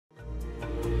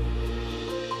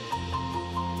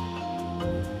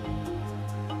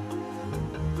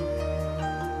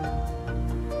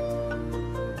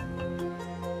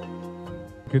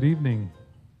Good evening.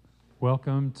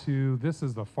 Welcome to, this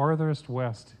is the farthest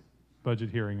west budget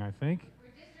hearing, I think. Where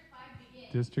District 5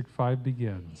 begins. District 5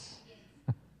 begins.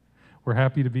 We're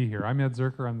happy to be here. I'm Ed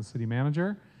Zerker, I'm the city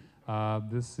manager.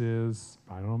 This is,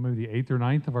 I don't know, maybe the 8th or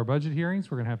 9th of our budget hearings.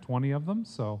 We're gonna have 20 of them,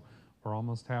 so we're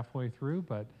almost halfway through,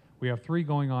 but we have 3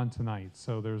 going on tonight,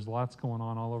 so there's lots going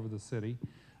on all over the city.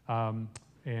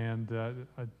 It's a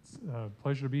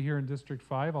pleasure to be here in District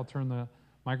 5. I'll turn the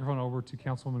microphone over to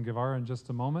Councilwoman Guevara in just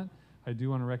a moment. I do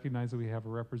want to recognize that we have a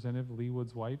representative, Lee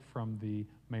Woods White, from the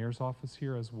mayor's office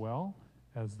here as well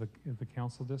as the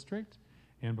council district.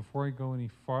 And before I go any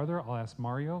farther, I'll ask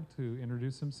Mario to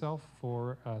introduce himself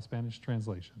for Spanish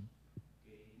translation.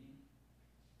 Good evening.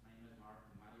 My name is Mario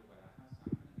Barajas. I'm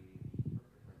going to be the interpreter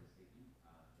for this evening.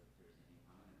 If there's any,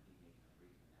 I'm going to be making a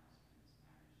brief announcement in Spanish.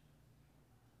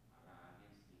 Habrá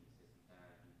alguien si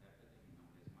necesita intérprete. Mi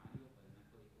nombre es Mario. Pueden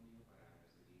acudir conmigo para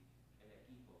recibir el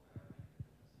equipo para la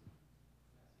interpretación.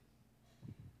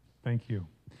 Gracias. Thank you.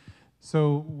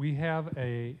 So we have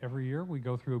every year we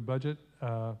go through a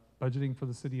budgeting for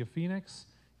the city of Phoenix,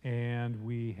 and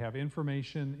we have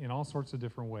information in all sorts of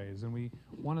different ways. And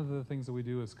one of the things that we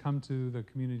do is come to the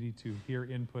community to hear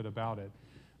input about it.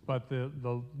 But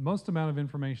the most amount of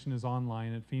information is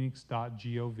online at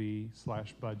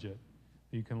phoenix.gov/budget.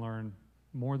 You can learn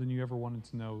more than you ever wanted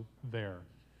to know there.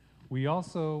 We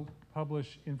also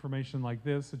publish information like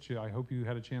this that I hope you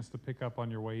had a chance to pick up on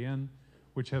your way in,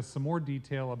 which has some more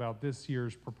detail about this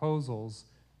year's proposals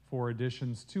for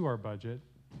additions to our budget.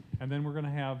 And then we're going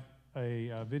to have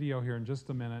a video here in just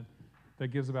a minute that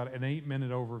gives about an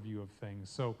 8-minute overview of things.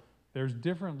 So there's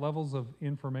different levels of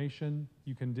information.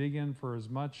 You can dig in for as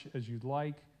much as you'd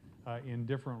like in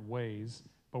different ways,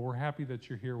 but we're happy that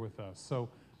you're here with us. So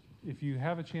if you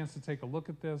have a chance to take a look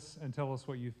at this and tell us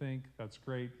what you think, that's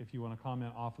great. If you want to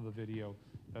comment off of the video,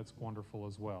 that's wonderful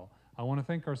as well. I want to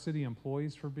thank our city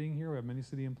employees for being here. We have many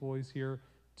city employees here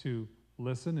to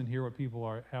listen and hear what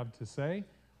people have to say,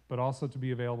 but also to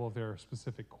be available if there are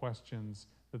specific questions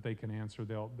that they can answer.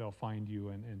 They'll find you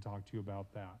and talk to you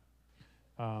about that.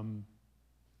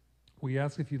 We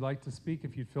ask if you'd like to speak,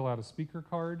 if you'd fill out a speaker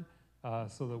card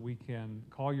so that we can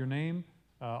call your name.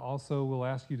 Also, we'll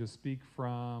ask you to speak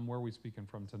from, where are we speaking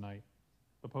from tonight?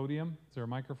 The podium? Is there a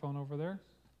microphone over there?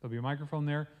 There'll be a microphone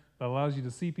there that allows you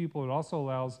to see people. It also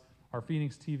allows our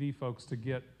Phoenix TV folks to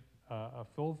get a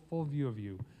full view of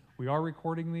you. We are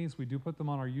recording these. We do put them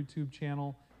on our YouTube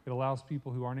channel. It allows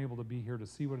people who aren't able to be here to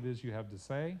see what it is you have to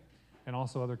say, and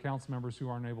also other council members who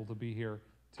aren't able to be here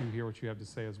to hear what you have to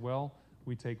say as well.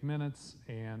 We take minutes,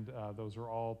 and those are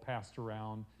all passed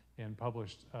around and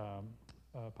published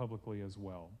publicly as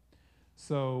well.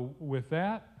 So with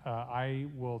that, I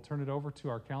will turn it over to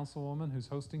our councilwoman who's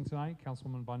hosting tonight,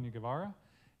 Councilwoman Vania Guevara,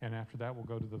 and after that we'll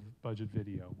go to the budget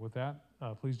video. With that,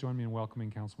 please join me in welcoming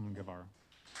Councilwoman Guevara.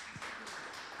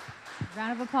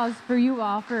 Round of applause for you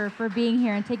all for being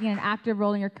here and taking an active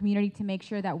role in your community to make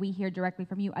sure that we hear directly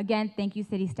from you. Again, thank you,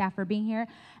 city staff, for being here,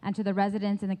 and to the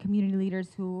residents and the community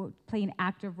leaders who play an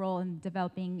active role in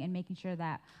developing and making sure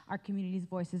that our community's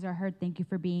voices are heard. Thank you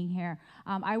for being here.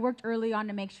 I worked early on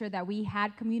to make sure that we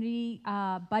had community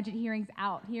budget hearings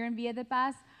out here in Villa de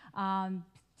Paz.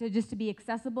 Just to be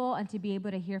accessible and to be able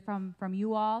to hear from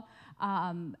you all.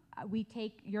 We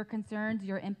take your concerns,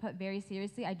 your input very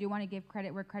seriously. I do want to give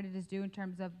credit where credit is due in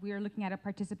terms of we are looking at a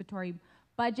participatory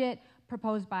budget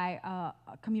proposed by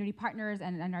community partners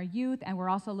and our youth, and we're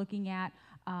also looking at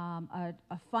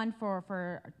a fund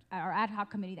for our ad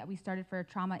hoc committee that we started for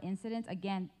trauma incidents.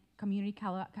 Again, community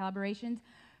collaborations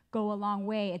go a long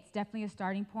way. It's definitely a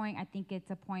starting point. I think it's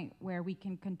a point where we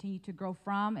can continue to grow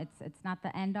from. It's not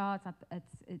the end all.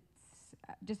 It's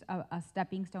just a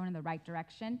stepping stone in the right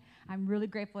direction. I'm really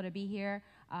grateful to be here.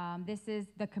 This is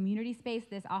the community space.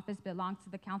 This office belongs to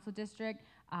the council district,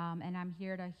 and I'm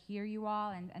here to hear you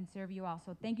all and serve you all.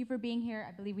 So thank you for being here.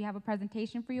 I believe we have a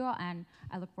presentation for you all, and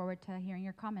I look forward to hearing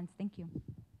your comments. Thank you.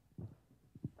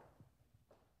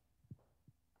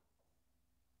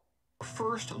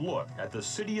 First look at the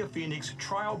City of Phoenix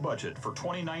trial budget for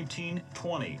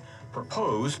 2019-20,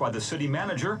 proposed by the city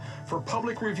manager for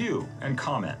public review and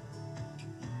comment.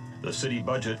 The city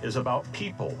budget is about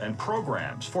people and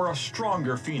programs for a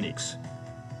stronger Phoenix.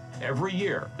 Every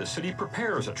year, the city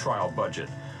prepares a trial budget.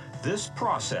 This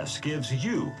process gives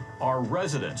you, our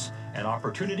residents, an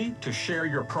opportunity to share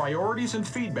your priorities and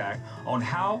feedback on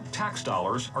how tax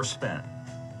dollars are spent.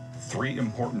 3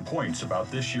 important points about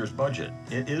this year's budget.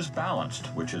 It is balanced,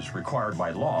 which is required by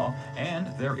law, and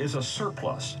there is a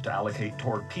surplus to allocate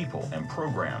toward people and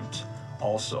programs.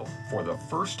 Also, for the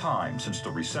first time since the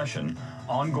recession,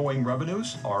 ongoing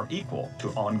revenues are equal to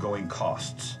ongoing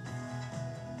costs.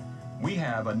 we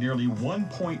have a nearly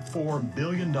 $1.4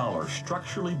 billion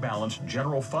structurally balanced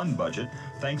general fund budget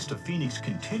thanks to Phoenix's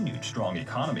continued strong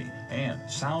economy and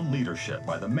sound leadership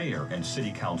by the mayor and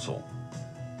city council.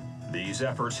 These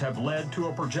efforts have led to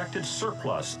a projected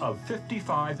surplus of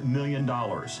 $55 million,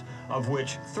 of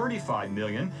which $35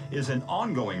 million is in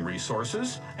ongoing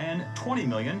resources and $20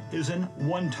 million is in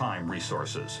one-time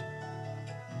resources.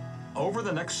 Over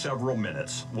the next several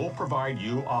minutes, we'll provide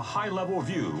you a high-level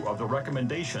view of the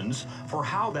recommendations for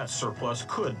how that surplus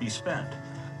could be spent.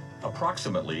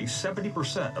 Approximately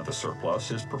 70% of the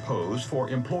surplus is proposed for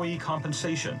employee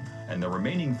compensation, and the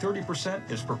remaining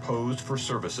 30% is proposed for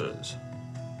services.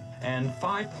 And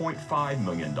 $5.5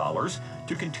 million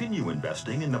to continue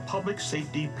investing in the Public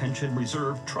Safety Pension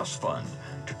Reserve Trust Fund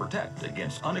to protect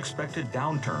against unexpected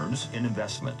downturns in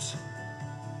investments.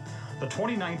 The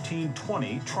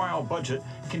 2019-20 trial budget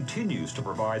continues to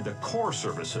provide the core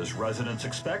services residents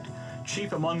expect.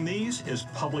 Chief among these is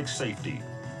public safety.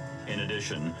 In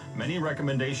addition, many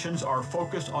recommendations are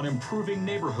focused on improving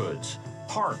neighborhoods,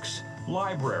 parks,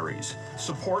 libraries,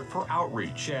 support for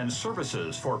outreach and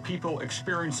services for people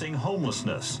experiencing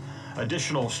homelessness,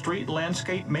 additional street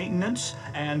landscape maintenance,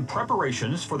 and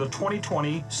preparations for the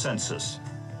 2020 census.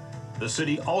 The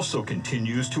city also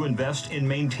continues to invest in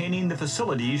maintaining the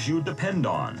facilities you depend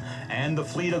on and the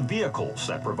fleet of vehicles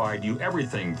that provide you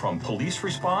everything from police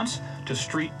response to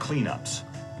street cleanups.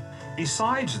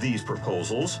 Besides these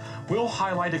proposals, we'll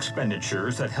highlight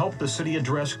expenditures that help the city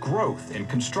address growth in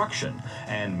construction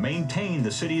and maintain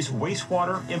the city's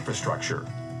wastewater infrastructure.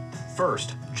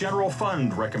 First, general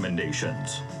fund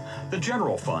recommendations. The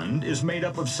general fund is made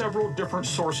up of several different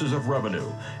sources of revenue,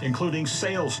 including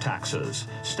sales taxes,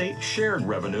 state shared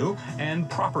revenue, and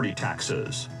property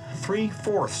taxes.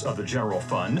 3/4 of the general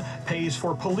fund pays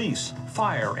for police,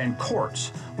 fire, and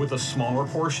courts, with a smaller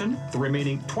portion, the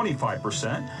remaining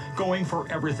 25%, going for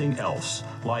everything else,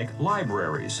 like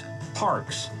libraries,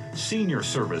 parks, senior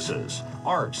services,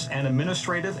 arts, and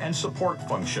administrative and support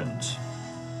functions.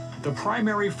 The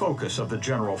primary focus of the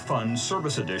general fund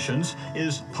service additions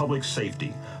is public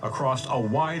safety across a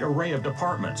wide array of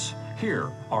departments. Here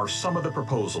are some of the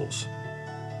proposals.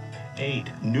 8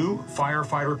 new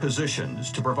firefighter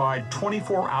positions to provide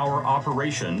 24-hour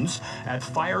operations at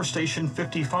Fire Station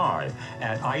 55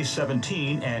 at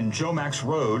I-17 and Jomax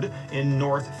Road in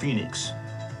North Phoenix.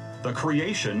 The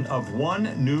creation of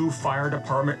 1 new fire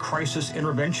department crisis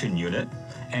intervention unit,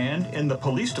 and in the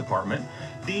police department,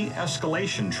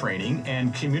 de-escalation training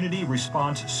and community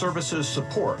response services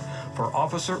support for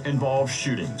officer-involved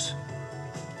shootings.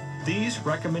 These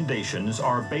recommendations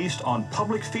are based on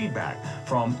public feedback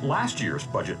from last year's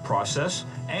budget process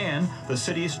and the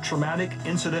city's Traumatic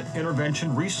Incident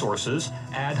Intervention Resources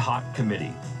Ad Hoc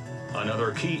Committee.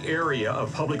 Another key area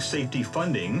of public safety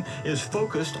funding is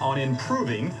focused on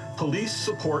improving police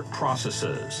support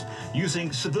processes,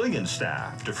 using civilian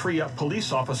staff to free up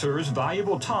police officers'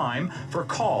 valuable time for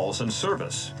calls and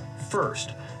service.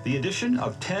 First, the addition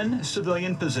of 10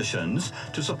 civilian positions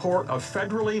to support a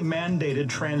federally mandated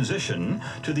transition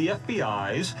to the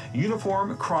FBI's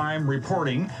Uniform Crime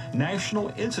Reporting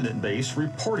National Incident-Based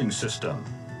Reporting System.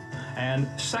 And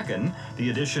second, the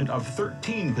addition of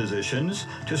 13 positions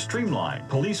to streamline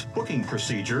police booking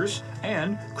procedures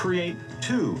and create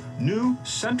 2 new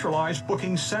centralized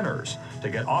booking centers to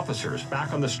get officers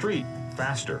back on the street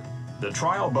faster. The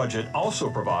trial budget also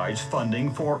provides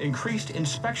funding for increased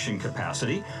inspection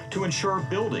capacity to ensure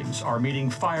buildings are meeting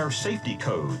fire safety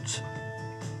codes.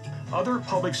 Other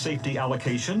public safety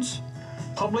allocations: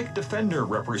 public defender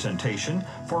representation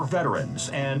for veterans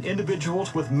and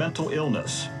individuals with mental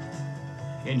illness.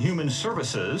 In human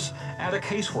services, add a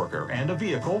caseworker and a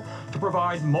vehicle to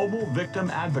provide mobile victim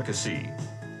advocacy.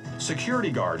 Security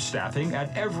guard staffing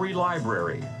at every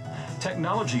library.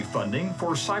 Technology funding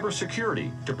for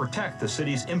cybersecurity to protect the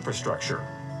city's infrastructure.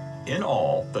 In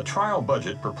all, the trial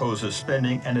budget proposes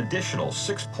spending an additional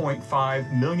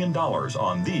 $6.5 million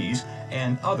on these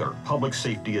and other public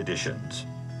safety additions.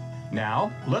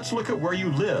 Now, let's look at where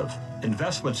you live,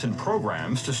 investments in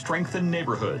programs to strengthen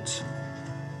neighborhoods.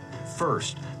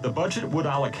 First, the budget would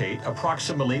allocate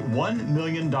approximately $1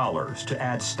 million to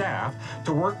add staff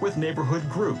to work with neighborhood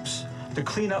groups, to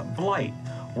clean up blight,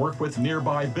 work with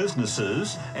nearby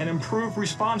businesses, and improve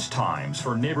response times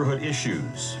for neighborhood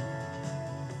issues.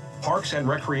 Parks and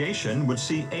Recreation would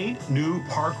see 8 new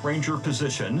park ranger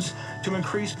positions to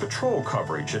increase patrol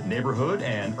coverage at neighborhood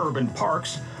and urban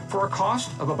parks for a cost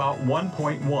of about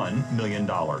 $1.1 million.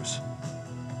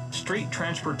 Street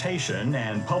Transportation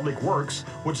and Public Works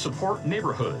would support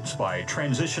neighborhoods by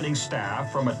transitioning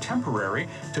staff from a temporary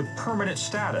to permanent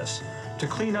status to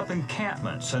clean up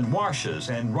encampments and washes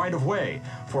and right-of-way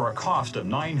for a cost of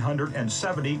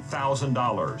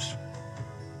 $970,000.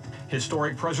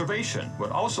 Historic preservation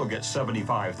would also get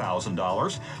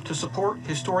 $75,000 to support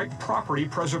historic property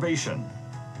preservation.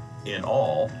 In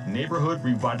all, neighborhood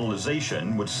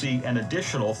revitalization would see an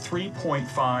additional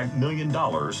 $3.5 million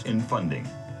in funding.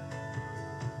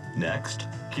 Next,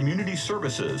 community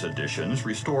services additions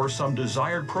restore some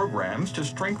desired programs to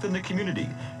strengthen the community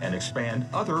and expand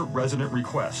other resident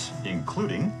requests,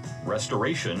 including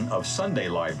restoration of Sunday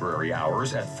library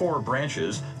hours at 4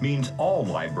 branches means all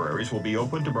libraries will be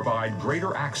open to provide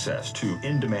greater access to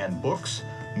in-demand books,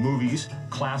 movies,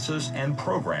 classes, and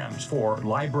programs for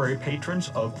library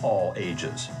patrons of all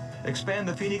ages. Expand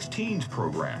the Phoenix Teens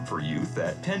program for youth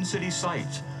at 10 city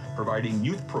sites, providing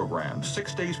youth programs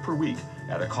 6 days per week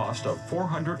at a cost of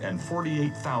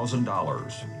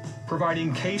 $448,000.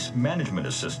 Providing case management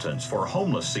assistance for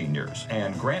homeless seniors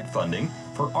and grant funding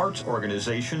for arts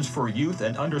organizations for youth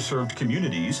and underserved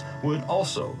communities would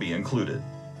also be included.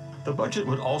 The budget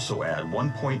would also add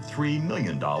 $1.3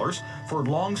 million for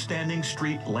long-standing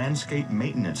street landscape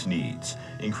maintenance needs,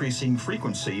 increasing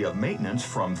frequency of maintenance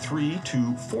from 3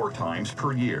 to 4 times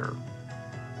per year.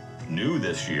 New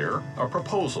this year, a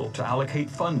proposal to allocate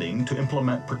funding to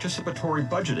implement participatory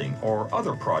budgeting or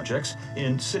other projects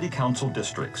in city council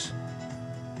districts.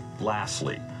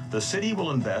 Lastly, the city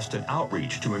will invest in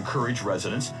outreach to encourage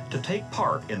residents to take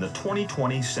part in the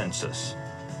 2020 census.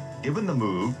 Given the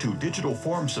move to digital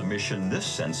form submission this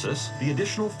census, the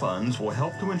additional funds will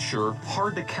help to ensure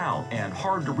hard-to-count and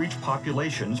hard-to-reach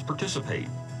populations participate,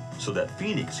 so that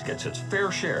Phoenix gets its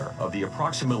fair share of the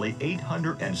approximately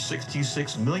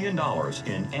 $866 million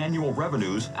in annual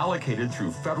revenues allocated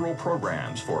through federal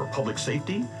programs for public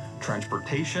safety,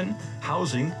 transportation,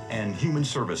 housing, and human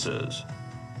services.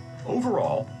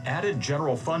 Overall, added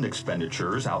general fund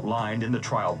expenditures outlined in the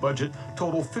trial budget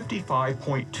total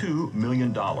 $55.2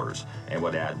 million and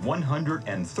would add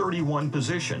 131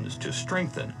 positions to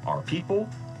strengthen our people,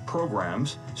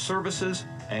 programs, services,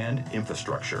 and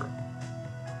infrastructure.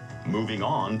 Moving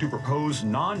on to propose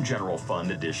non-general fund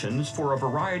additions for a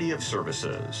variety of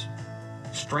services.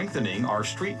 Strengthening our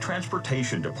street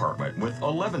transportation department with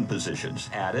 11 positions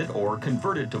added or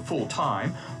converted to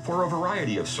full-time for a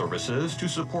variety of services to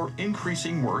support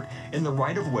increasing work in the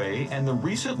right-of-way and the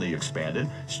recently expanded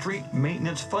street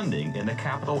maintenance funding in the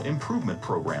Capital Improvement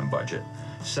Program budget,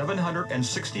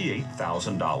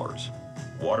 $768,000.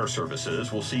 Water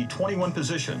Services will see 21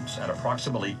 positions and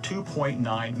approximately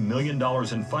 $2.9 million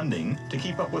in funding to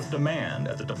keep up with demand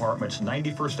at the department's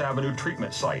 91st Avenue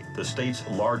treatment site, the state's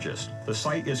largest. The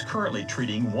site is currently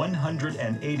treating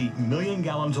 180 million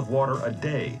gallons of water a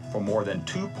day for more than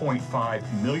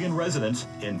 2.5 million residents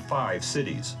in 5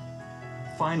 cities.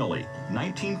 Finally,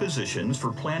 19 positions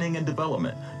for planning and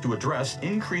development to address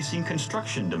increasing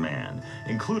construction demand,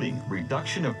 including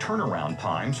reduction of turnaround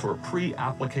times for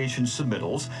pre-application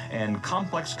submittals and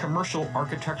complex commercial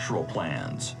architectural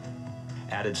plans.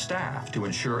 Added staff to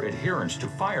ensure adherence to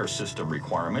fire system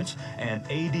requirements and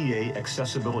ADA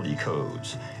accessibility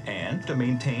codes, and to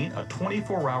maintain a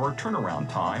 24-hour turnaround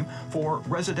time for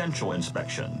residential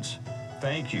inspections.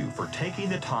 Thank you for taking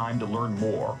the time to learn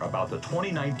more about the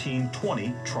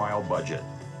 2019-20 trial budget.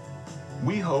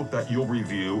 We hope that you'll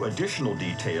review additional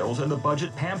details in the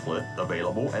budget pamphlet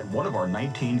available at one of our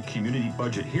 19 community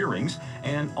budget hearings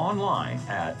and online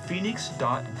at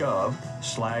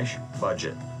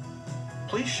phoenix.gov/budget.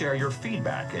 Please share your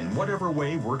feedback in whatever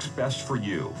way works best for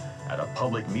you, at a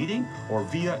public meeting or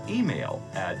via email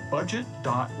at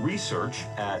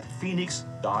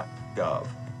budget.research@phoenix.gov.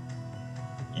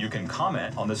 You can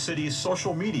comment on the city's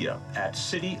social media at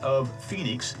City of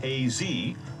Phoenix AZ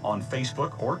on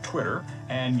Facebook or Twitter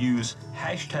and use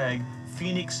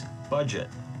 #PhoenixBudget,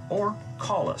 or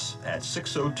call us at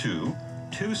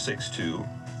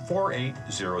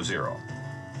 602-262-4800.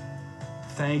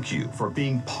 Thank you for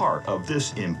being part of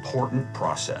this important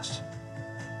process.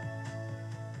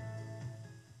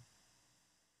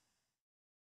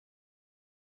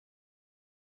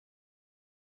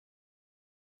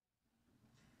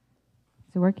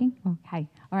 Is it working? Okay.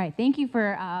 All right. Thank you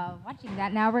for watching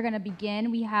that. Now we're going to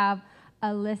begin. We have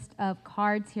a list of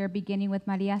cards here, beginning with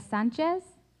Maria Sanchez.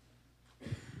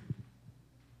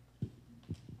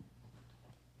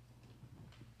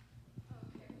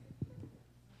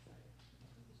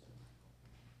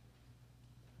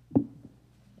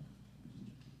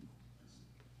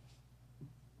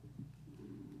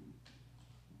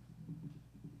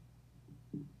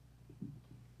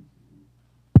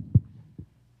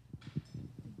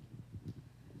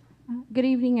 Good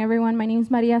evening, everyone. My name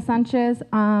is Maria Sanchez.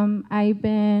 I've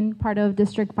been part of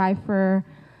District 5 for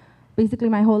basically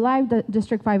my whole life,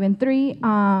 District 5 and 3.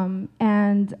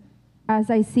 And as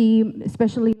I see,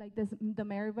 especially like this, the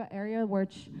Maryville area,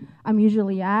 which I'm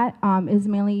usually at, is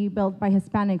mainly built by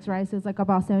Hispanics, right? So it's like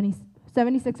about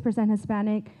 76%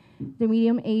 Hispanic. The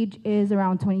median age is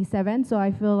around 27. So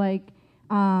I feel like,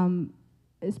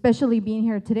 especially being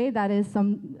here today,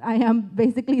 I am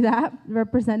basically that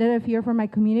representative here for my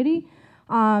community.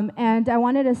 And I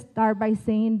wanted to start by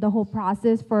saying the whole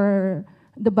process for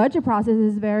the budget process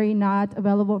is very not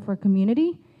available for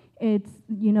community. It's,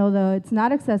 it's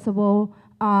not accessible.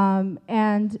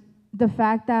 And the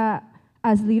fact that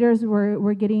as leaders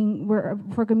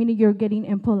for community, you're getting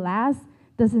input last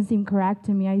doesn't seem correct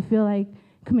to me. I feel like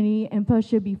community input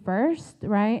should be first,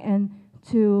 right? And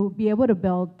to be able to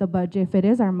build the budget, if it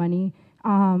is our money,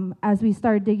 as we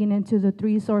start digging into the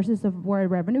three sources of where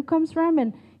revenue comes from,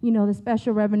 and the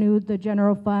special revenue, the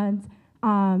general funds,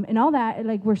 and all that,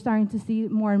 like we're starting to see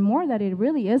more and more that it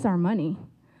really is our money.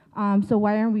 So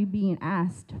why aren't we being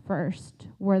asked first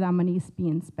where that money is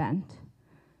being spent?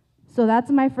 So that's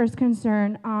my first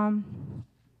concern.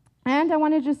 And I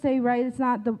want to just say, right, it's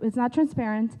not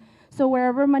transparent. So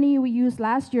wherever money we used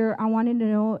last year, I wanted to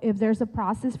know if there's a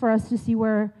process for us to see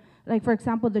where, like for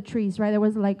example, the trees, right? There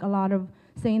was like a lot of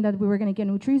saying that we were going to get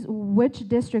new trees. Which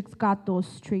districts got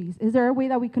those trees? Is there a way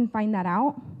that we can find that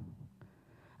out?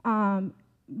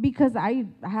 Because I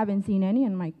haven't seen any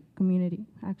in my community,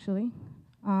 actually.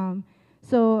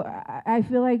 So I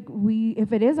feel like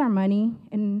if it is our money,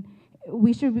 and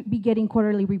we should be getting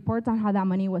quarterly reports on how that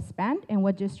money was spent and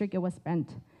what district it was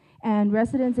spent. And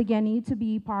residents, again, need to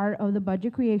be part of the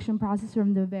budget creation process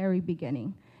from the very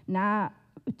beginning, not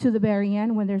to the very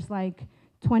end when there's like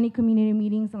 20 community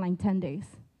meetings in like 10 days.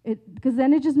 Because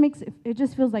then it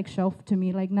just feels like show to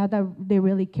me, like not that they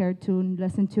really care to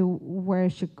listen to where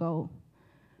it should go,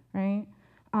 right?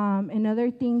 Another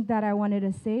thing that I wanted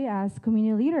to say as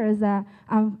community leader is that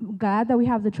I'm glad that we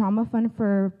have the trauma fund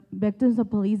for victims of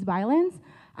police violence.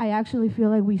 I actually feel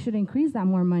like we should increase that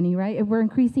more money, right? If we're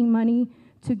increasing money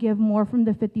to give more from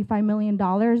the $55 million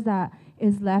that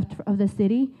is left of the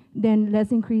city, then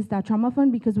let's increase that trauma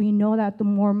fund, because we know that the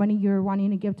more money you're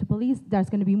wanting to give to police, there's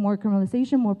gonna be more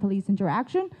criminalization, more police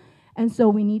interaction. And so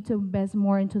we need to invest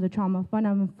more into the trauma fund.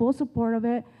 I'm in full support of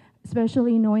it,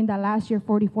 especially knowing that last year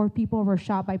 44 people were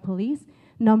shot by police.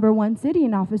 #1 city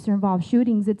in officer-involved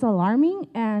shootings. It's alarming,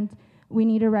 and we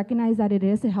need to recognize that it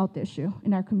is a health issue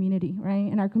in our community,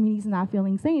 right? And our community is not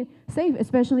feeling safe,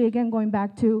 especially, again, going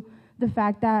back to the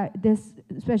fact that this,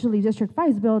 especially District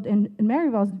 5 is built in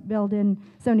Maryville, is built in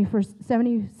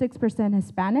 76%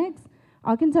 Hispanics.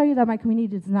 I can tell you that my community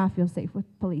does not feel safe with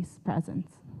police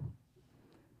presence.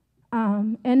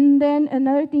 And then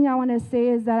another thing I want to say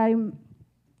is that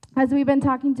as we've been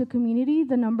talking to community,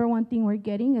 the #1 thing we're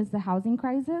getting is the housing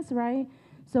crisis, right?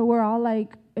 So we're all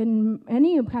like in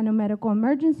any kind of medical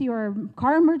emergency or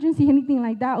car emergency, anything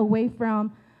like that, away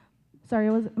from, sorry,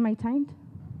 am I timed?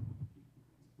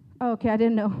 Oh, okay, I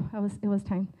didn't know it was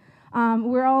timed.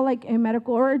 We're all like in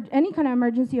medical or any kind of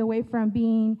emergency away from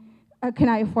being, can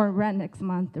I afford rent next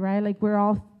month, right? Like we're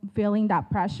all feeling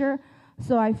that pressure.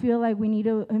 So I feel like we need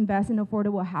to invest in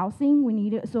affordable housing. We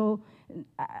need to,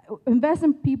 invest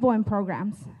in people and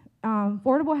programs.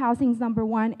 Affordable housing is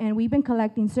 #1, and we've been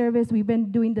collecting service. We've been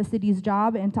doing the city's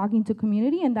job and talking to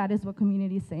community, and that is what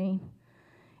community is saying.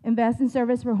 Invest in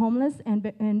service for homeless and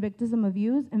victims of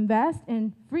abuse. Invest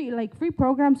in free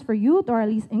programs for youth, or at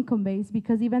least income-based,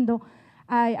 because even though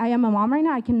I am a mom right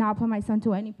now, I cannot put my son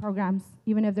to any programs,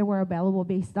 even if they were available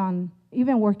based on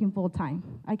even working full-time.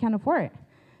 I can't afford it.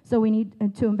 So we need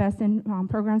to invest in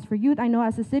programs for youth. I know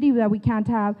as a city that we can't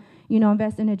have,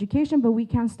 invest in education, but we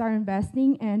can start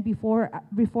investing in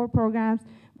before programs,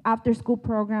 after school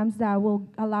programs that will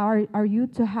allow our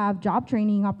youth to have job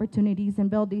training opportunities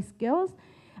and build these skills.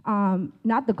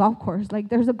 Not the golf course. Like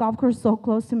there's a golf course so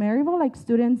close to Maryville, like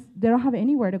students, they don't have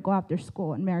anywhere to go after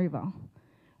school in Maryville.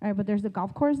 Right, but there's a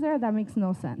golf course there, that makes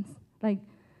no sense. Like,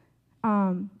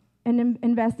 and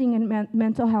investing in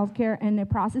mental health care and a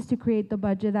process to create the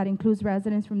budget that includes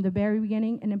residents from the very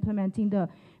beginning, and implementing the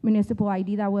municipal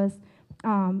ID that was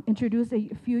introduced a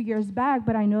few years back,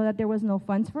 but I know that there was no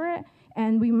funds for it.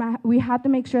 And we have to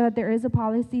make sure that there is a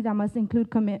policy that must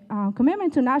include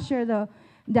commitment to not share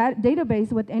that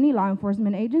database with any law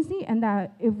enforcement agency, and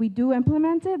that if we do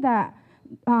implement it, that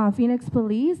Phoenix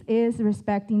Police is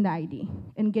respecting the ID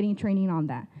and getting training on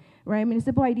that. Right,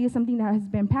 municipal ID is something that has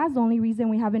been passed. The only reason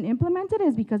we haven't implemented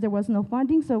is because there was no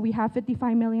funding. So we have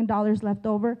 $55 million left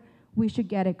over. We should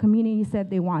get it. Community said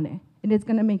they want it, and it's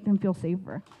going to make them feel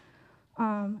safer.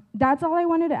 That's all I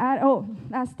wanted to add. Oh,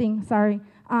 last thing, sorry.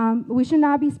 We should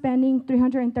not be spending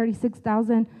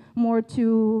 $336,000 more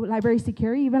to library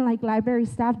security. Even like library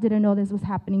staff didn't know this was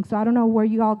happening. So I don't know where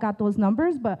you all got those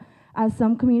numbers, but as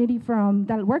some community from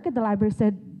that work at the library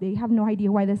said, they have no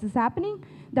idea why this is happening,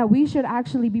 that we should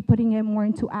actually be putting it more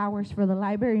into hours for the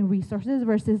library and resources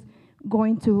versus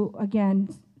going to, again,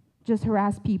 just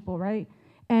harass people, right?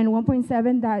 And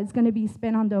 1.7 that is gonna be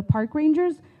spent on the park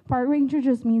rangers. Park ranger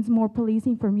just means more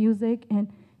policing for music and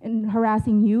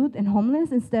harassing youth and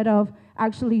homeless instead of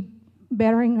actually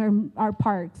bettering our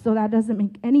parks. So that doesn't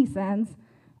make any sense.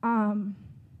 And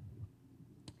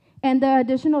the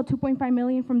additional 2.5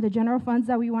 million from the general funds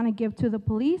that we want to give to the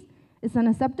police is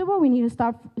unacceptable. We need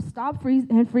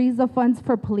to freeze the funds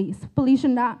for police. Police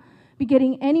should not be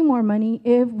getting any more money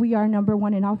if we are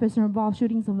 #1 in officer-involved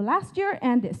shootings of last year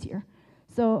and this year.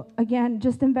 So again,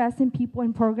 just invest in people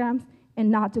and programs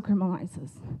and not to criminalize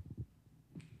us.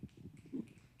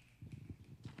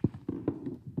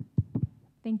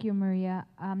 Thank you, Maria.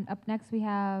 Up next we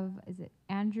have, is it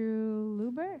Andrew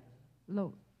Luber?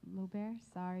 Luber,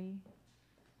 sorry.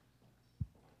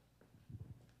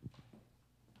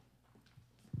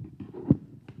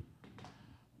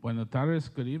 Buenas tardes,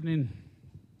 good evening.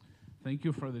 Thank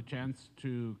you for the chance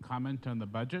to comment on the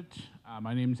budget.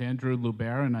 My name is Andrew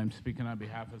Luber, and I'm speaking on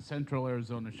behalf of Central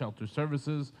Arizona Shelter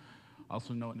Services,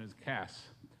 also known as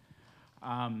CAS.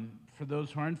 For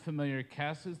those who aren't familiar,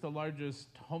 CAS is the largest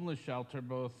homeless shelter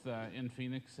both in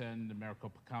Phoenix and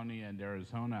Maricopa County and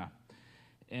Arizona.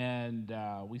 And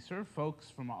we serve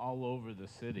folks from all over the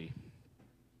city.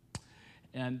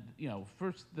 And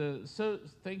first,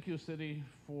 thank you, city,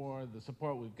 for the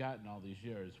support we've gotten all these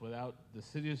years. Without the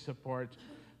city's support,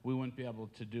 we wouldn't be able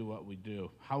to do what we do.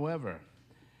 However,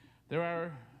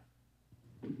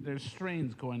 there's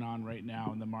strains going on right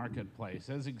now in the marketplace.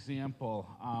 As example,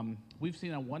 we've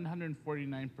seen a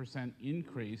 149%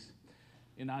 increase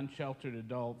in unsheltered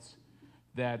adults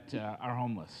that are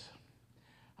homeless.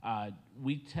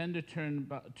 We tend to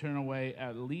turn away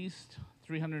at least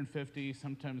 350,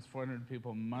 sometimes 400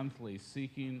 people monthly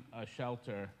seeking a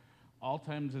shelter all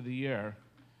times of the year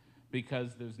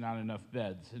because there's not enough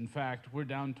beds. In fact, we're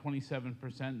down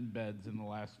 27% in beds in the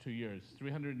last 2 years.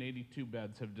 382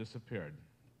 beds have disappeared.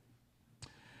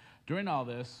 During all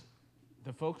this,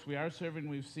 the folks we are serving,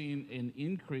 we've seen an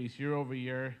increase year over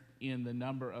year in the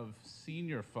number of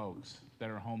senior folks that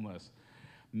are homeless.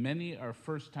 Many are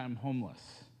first-time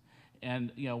homeless.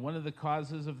 And one of the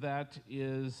causes of that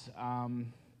is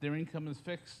their income is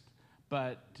fixed,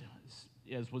 but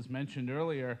as was mentioned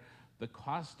earlier, the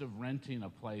cost of renting a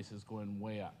place is going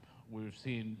way up. We've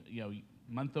seen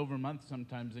month over month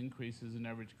sometimes increases in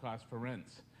average cost for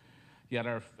rents. Yet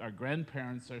our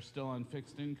grandparents are still on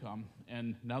fixed income,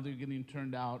 and now they're getting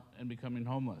turned out and becoming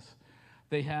homeless.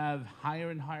 They have higher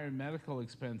and higher medical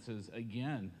expenses,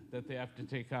 again, that they have to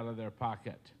take out of their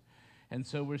pocket. And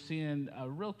so we're seeing a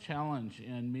real challenge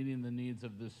in meeting the needs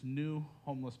of this new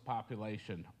homeless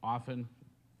population, often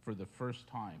for the first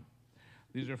time.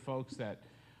 These are folks that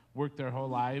worked their whole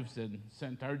lives and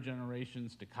sent our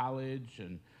generations to college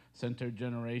and sent our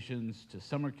generations to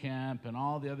summer camp and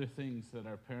all the other things that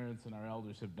our parents and our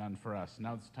elders have done for us.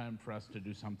 Now it's time for us to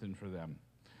do something for them.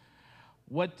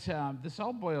 What this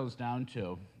all boils down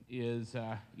to is,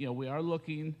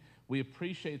 we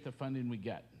appreciate the funding we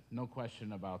get. No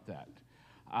question about that.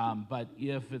 But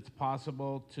if it's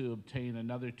possible to obtain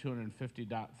another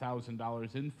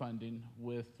 $250,000 in funding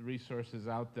with resources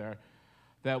out there,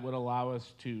 that would allow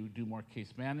us to do more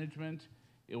case management.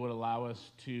 It would allow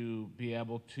us to be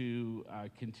able to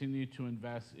continue to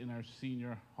invest in our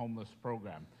senior homeless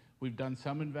program. We've done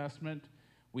some investment.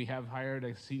 We have hired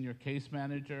a senior case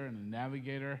manager and a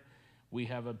navigator. We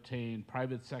have obtained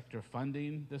private sector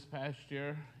funding this past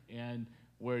year, and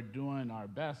we're doing our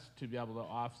best to be able to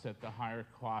offset the higher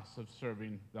costs of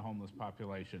serving the homeless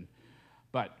population.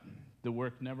 But the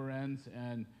work never ends,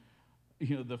 and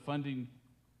the funding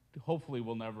hopefully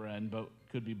will never end, but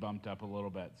could be bumped up a little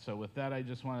bit. So with that, I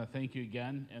just want to thank you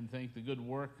again and thank the good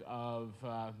work of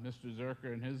Mr.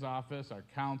 Zerker and his office, our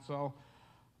council,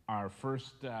 our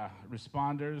first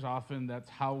responders. Often that's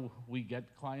how we get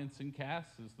clients in CAS,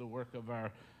 is the work of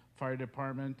our fire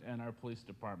department and our police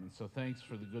department. So thanks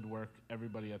for the good work,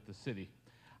 everybody at the city.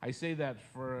 I say that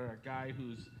for a guy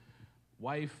whose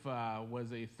wife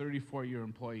was a 34-year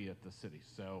employee at the city,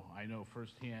 so I know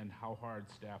firsthand how hard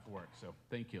staff work. So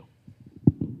thank you.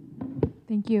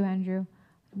 Thank you, Andrew.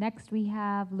 Next we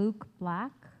have Luke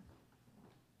Black.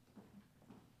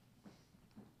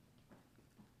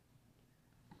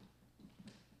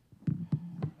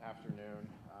 Afternoon.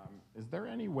 Is there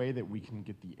any way that we can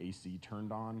get the AC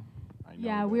turned on? I know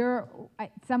Yeah,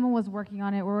 that- someone was working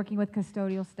on it. We're working with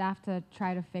custodial staff to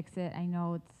try to fix it. I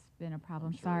know it's been a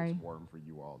problem. I'm sure Sorry. it's warm for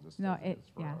you all, just No, as it is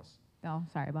for yeah. us. No,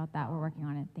 sorry about that. We're working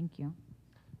on it. Thank you.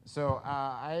 So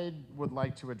I would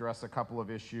like to address a couple of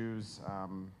issues,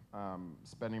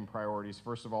 spending priorities.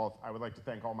 First of all, I would like to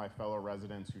thank all my fellow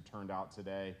residents who turned out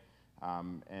today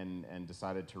and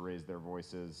decided to raise their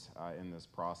voices in this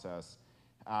process.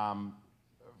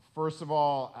 First of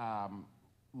all,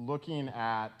 looking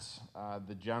at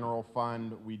the general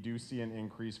fund, we do see an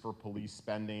increase for police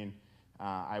spending.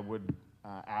 I would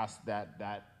ask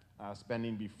that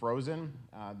spending be frozen.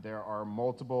 There are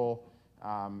multiple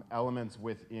elements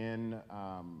within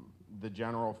the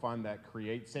general fund that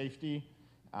create safety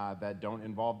that don't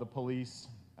involve the police,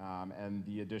 and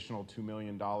the additional $2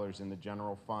 million in the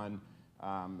general fund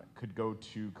could go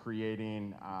to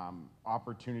creating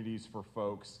opportunities for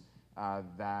folks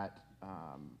that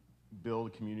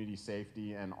build community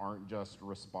safety and aren't just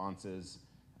responses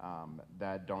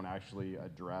that don't actually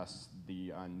address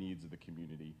the needs of the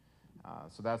community.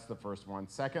 So that's the first one.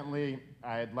 Secondly,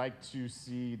 I'd like to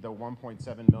see the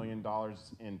 $1.7 million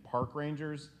in park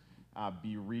rangers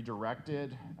be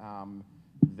redirected.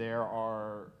 There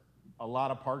are a lot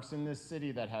of parks in this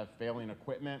city that have failing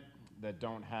equipment, that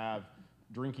don't have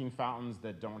drinking fountains,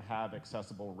 that don't have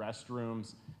accessible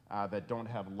restrooms, that don't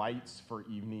have lights for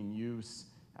evening use.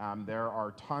 There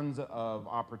are tons of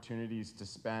opportunities to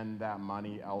spend that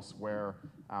money elsewhere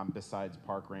besides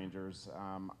park rangers.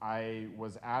 I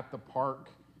was at the park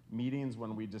meetings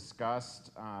when we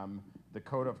discussed the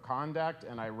code of conduct,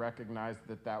 and I recognized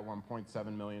that that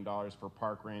 $1.7 million for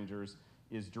park rangers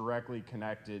is directly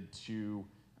connected to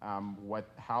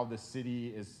how the city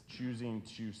is choosing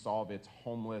to solve its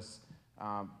homeless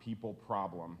people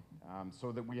problem.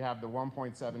 So that we have the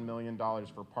 $1.7 million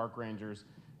for park rangers.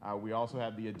 We also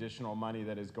have the additional money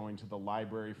that is going to the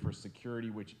library for security,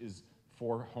 which is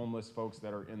for homeless folks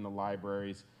that are in the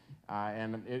libraries.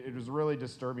 And it was really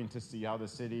disturbing to see how the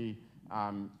city,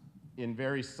 in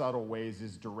very subtle ways,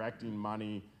 is directing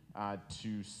money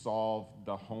to solve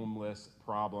the homeless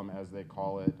problem, as they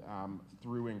call it,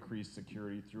 through increased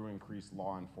security, through increased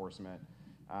law enforcement.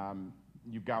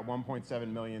 You've got 1.7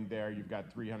 million there. You've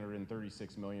got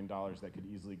 $336 million that could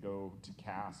easily go to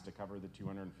CAS to cover the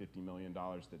 $250 million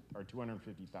or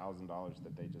 $250,000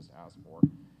 that they just asked for.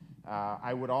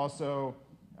 I would also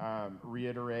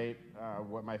reiterate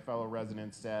what my fellow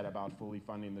residents said about fully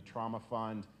funding the trauma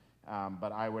fund,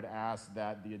 but I would ask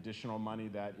that the additional money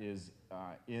that is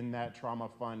in that trauma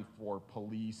fund for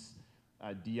police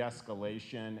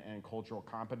de-escalation and cultural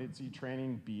competency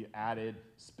training be added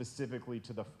specifically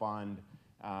to the fund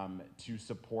to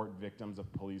support victims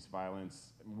of police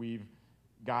violence. We've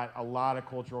got a lot of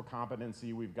cultural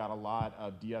competency. We've got a lot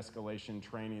of de-escalation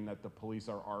training that the police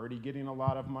are already getting a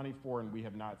lot of money for, and we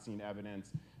have not seen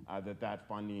evidence that that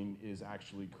funding is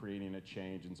actually creating a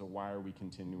change. And so why are we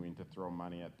continuing to throw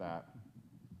money at that?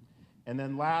 And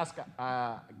then last,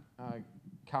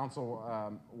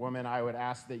 Councilwoman, I would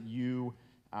ask that you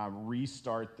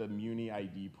restart the Muni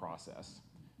ID process.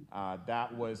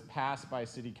 That was passed by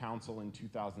City Council in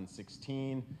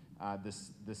 2016.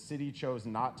 The city chose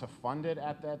not to fund it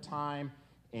at that time,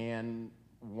 and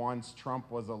once Trump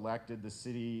was elected, the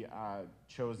city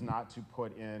chose not to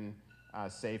put in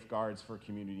safeguards for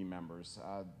community members.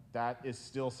 That is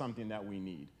still something that we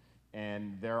need.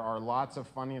 And there are lots of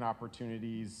funding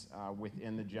opportunities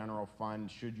within the general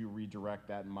fund should you redirect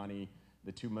that money,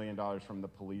 the $2 million from the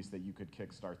police, that you could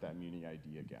kickstart that Muni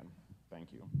ID again.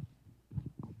 Thank you.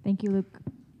 Thank you, Luke.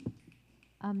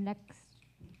 Next.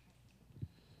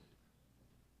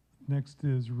 Next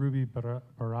is Ruby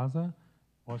Barraza.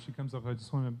 While she comes up, I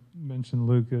just want to mention,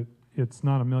 Luke, it's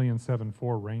not $1.7 million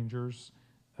for rangers.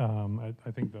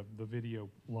 I think the video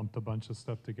lumped a bunch of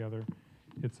stuff together.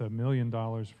 It's $1 million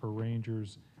for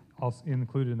rangers. Also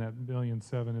included in that $1.7 million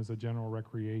is a general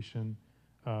recreation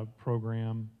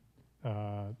program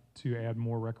to add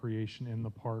more recreation in the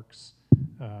parks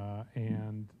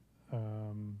and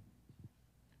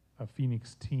a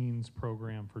Phoenix Teens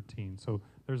program for teens. So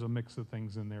there's a mix of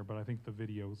things in there, but I think the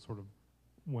video sort of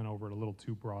went over it a little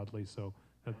too broadly, so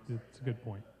it's a good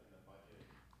point.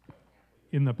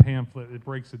 In the pamphlet, it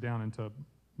breaks it down into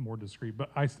more discrete,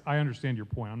 but I understand your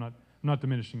point. I'm not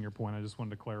diminishing your point. I just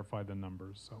wanted to clarify the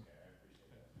numbers. So.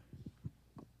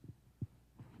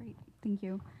 Great, thank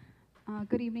you.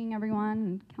 Good evening,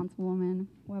 everyone, Councilwoman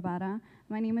Guevara.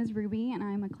 My name is Ruby, and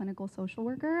I'm a clinical social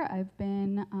worker. I've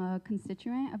been a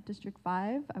constituent of District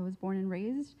 5. I was born and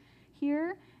raised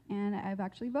here, and I've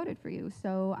actually voted for you.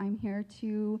 So I'm here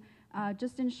to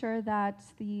Just ensure that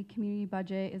the community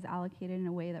budget is allocated in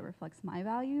a way that reflects my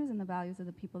values and the values of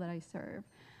the people that I serve.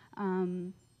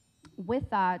 With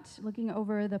that, looking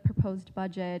over the proposed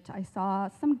budget, I saw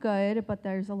some good, but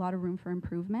there's a lot of room for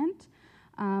improvement.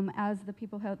 As the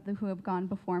people who have gone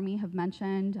before me have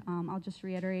mentioned, I'll just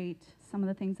reiterate some of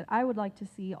the things that I would like to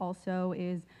see also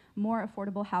is more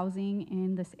affordable housing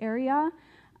in this area.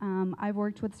 I've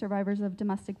worked with survivors of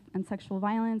domestic and sexual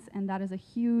violence, and that is a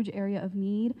huge area of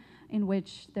need in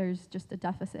which there's just a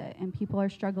deficit, and people are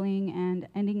struggling and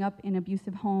ending up in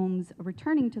abusive homes,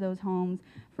 returning to those homes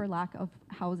for lack of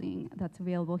housing that's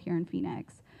available here in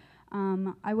Phoenix.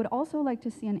 I would also like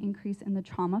to see an increase in the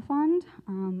trauma fund.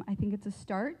 I think it's a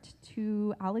start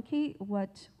to allocate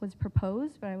what was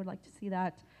proposed, but I would like to see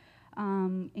that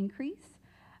increase,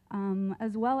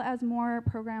 as well as more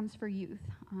programs for youth.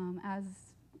 As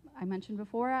I mentioned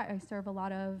before, I serve a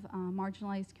lot of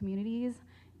marginalized communities,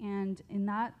 and in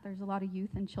that, there's a lot of youth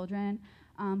and children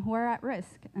who are at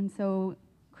risk. And so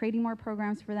creating more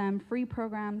programs for them, free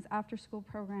programs, after-school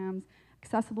programs,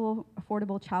 accessible,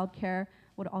 affordable childcare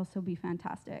would also be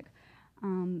fantastic.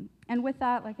 And with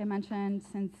that, like I mentioned,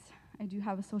 since I do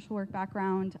have a social work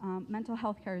background, mental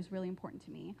health care is really important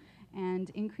to me. And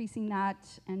increasing that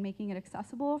and making it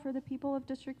accessible for the people of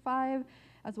District 5,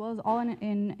 as well as all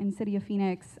in City of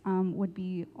Phoenix, would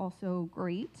be also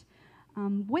great.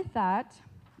 With that,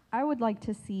 I would like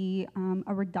to see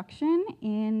a reduction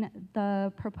in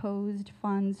the proposed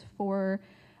funds for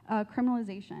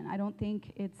criminalization. I don't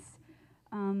think it's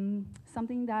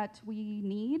something that we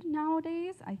need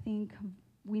nowadays. I think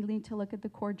we need to look at the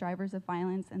core drivers of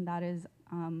violence, and that is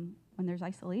when there's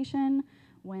isolation,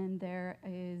 when there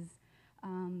is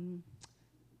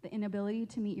the inability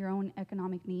to meet your own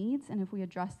economic needs, and if we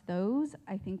address those,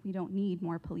 I think we don't need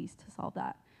more police to solve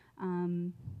that.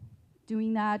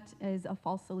 Doing that is a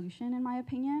false solution, in my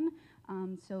opinion.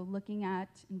 So looking at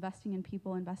investing in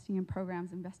people, investing in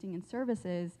programs, investing in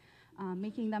services,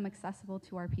 making them accessible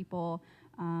to our people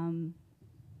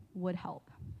would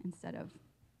help instead of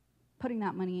putting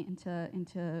that money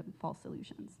into false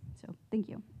solutions. So thank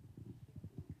you.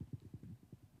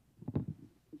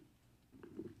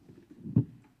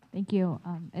 Thank you.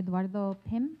 Eduardo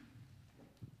Pim.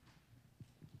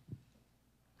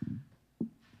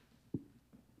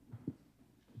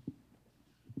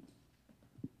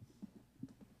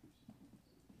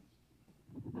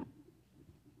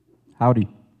 Howdy.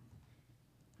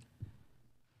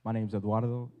 My name's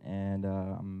Eduardo, and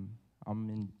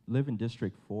live in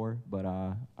District 4, but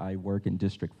I work in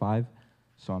District 5,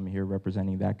 so I'm here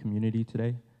representing that community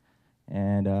today.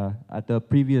 And at the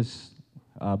previous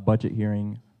budget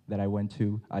hearing that I went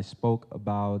to, I spoke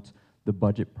about the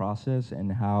budget process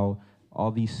and how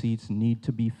all these seats need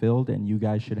to be filled, and you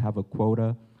guys should have a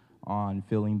quota on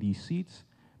filling these seats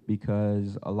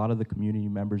because a lot of the community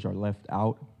members are left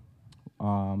out,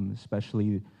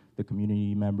 especially the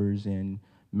community members in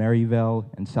Maryvale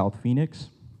and South Phoenix.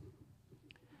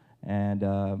 And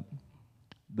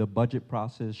the budget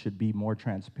process should be more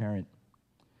transparent.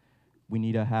 We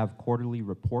need to have quarterly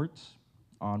reports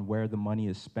on where the money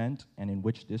is spent and in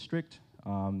which district.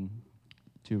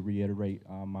 To reiterate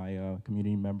my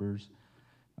community members'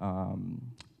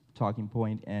 talking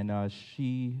point. And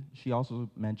she also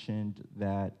mentioned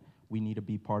that we need to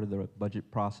be part of the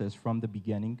budget process from the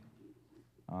beginning.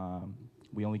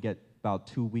 We only get about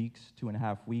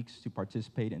 2.5 weeks to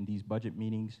participate in these budget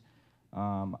meetings.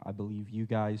 I believe you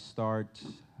guys start,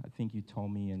 I think you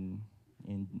told me in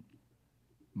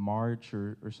March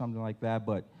or something like that,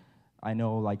 but I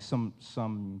know like some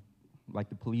like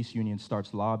the police union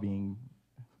starts lobbying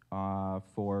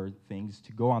for things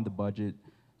to go on the budget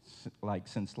like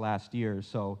since last year.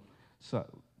 So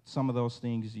some of those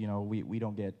things, you know, we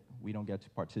don't get to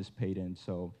participate in.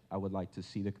 So I would like to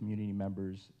see the community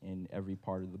members in every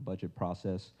part of the budget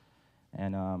process.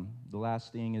 And the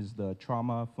last thing is the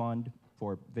trauma fund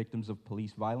for victims of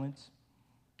police violence.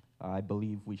 I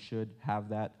believe we should have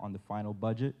that on the final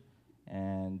budget.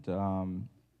 And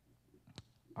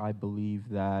I believe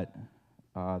that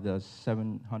the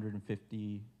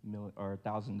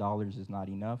 $750,000 is not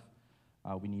enough.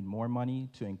 We need more money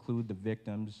to include the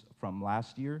victims from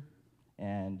last year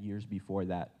and years before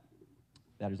that.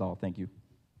 That is all. Thank you.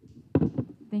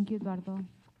 Thank you, Eduardo.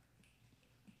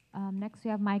 Next, we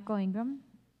have Michael Ingram.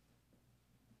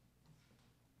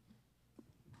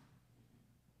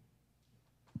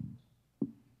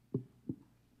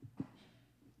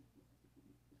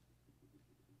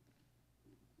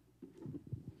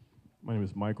 My name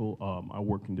is Michael. I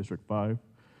work in District 5.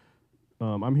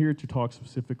 I'm here to talk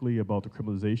specifically about the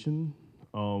criminalization.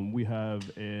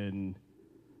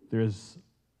 There's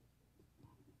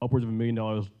upwards of $1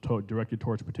 million directed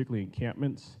towards particularly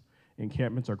encampments.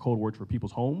 Encampments are code words for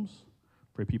people's homes,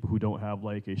 for people who don't have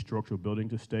like a structural building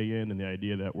to stay in, and the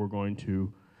idea that we're going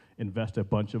to invest a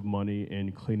bunch of money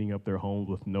in cleaning up their homes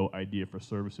with no idea for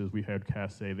services. We had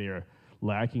Cass say they are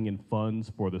lacking in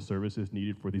funds for the services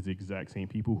needed for these exact same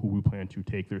people who we plan to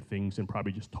take their things and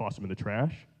probably just toss them in the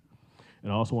trash.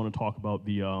 And I also want to talk about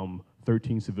the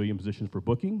 13 civilian positions for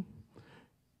booking.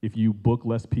 If you book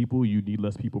less people, you need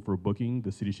less people for booking.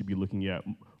 The city should be looking at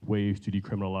ways to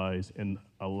decriminalize and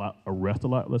arrest a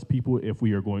lot less people if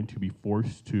we are going to be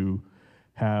forced to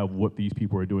have what these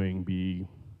people are doing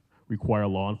require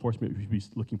law enforcement. We should be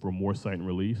looking for more cite and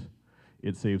release.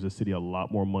 It saves the city a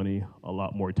lot more money, a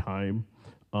lot more time.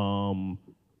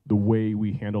 The way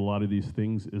we handle a lot of these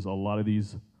things is a lot of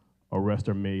these arrests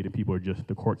are made and people are just,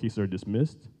 the court cases are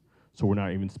dismissed. So we're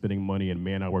not even spending money in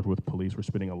man hours with police. We're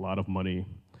spending a lot of money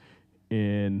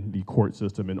in the court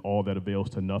system, and all that avails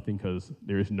to nothing because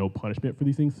there is no punishment for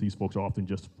these things. These folks are often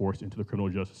just forced into the criminal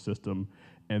justice system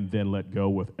and then let go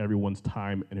with everyone's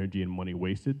time, energy, and money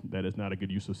wasted. That is not a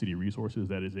good use of city resources.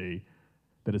 That is a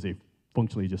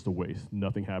functionally just a waste.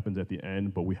 Nothing happens at the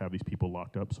end, but we have these people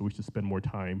locked up. So we should spend more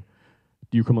time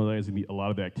decriminalizing a lot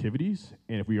of the activities.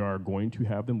 And if we are going to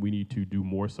have them, we need to do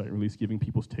more cite and release, giving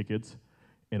people's tickets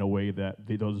in a way that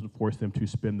they doesn't force them to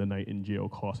spend the night in jail,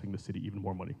 costing the city even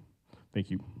more money. Thank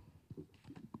you.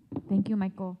 Thank you,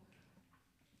 Michael.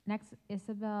 Next,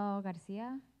 Isabel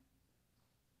Garcia.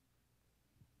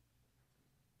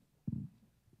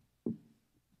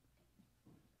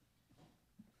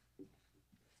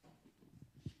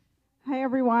 Hi,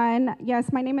 everyone.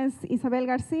 Yes, my name is Isabel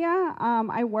Garcia.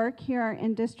 I work here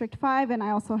in District 5, and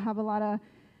I also have a lot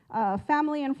of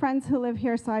family and friends who live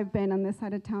here, so I've been on this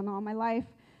side of town all my life.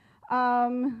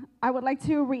 I would like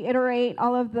to reiterate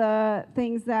all of the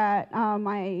things that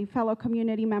my fellow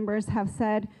community members have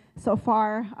said so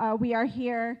far. We are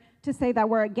here to say that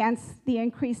we're against the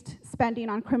increased spending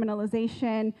on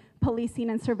criminalization, policing,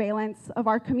 and surveillance of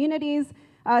our communities.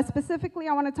 Specifically,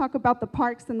 I want to talk about the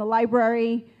parks and the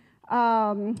library.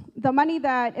 The money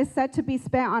that is said to be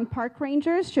spent on park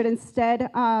rangers should instead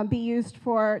be used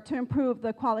to improve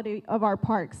the quality of our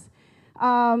parks.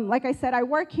 Like I said, I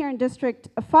work here in District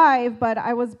 5, but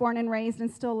I was born and raised and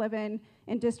still live in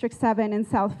District 7 in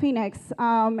South Phoenix.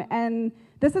 And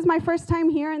this is my first time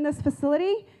here in this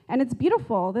facility, and it's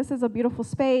beautiful. This is a beautiful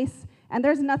space, and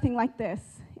there's nothing like this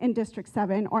in District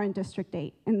 7 or in District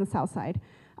 8 in the South Side.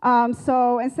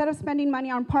 So instead of spending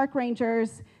money on park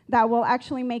rangers that will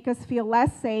actually make us feel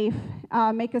less safe,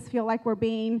 make us feel like we're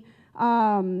being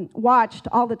watched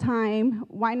all the time,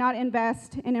 why not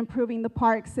invest in improving the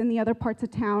parks in the other parts of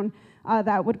town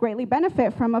that would greatly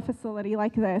benefit from a facility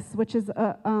like this, which is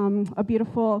a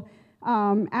beautiful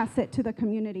asset to the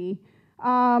community.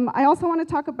 I also want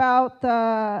to talk about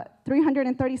the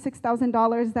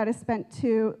 $336,000 that is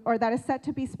that is set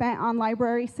to be spent on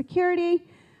library security.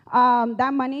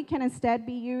 That money can instead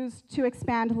be used to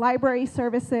expand library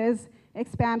services,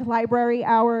 expand library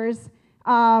hours,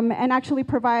 and actually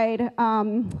provide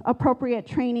appropriate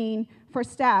training for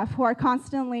staff who are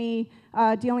constantly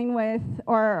dealing with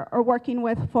or working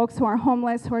with folks who are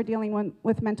homeless, who are dealing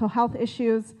with mental health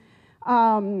issues.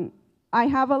 I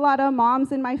have a lot of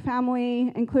moms in my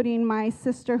family, including my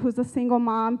sister, who's a single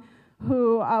mom,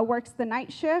 who works the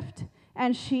night shift,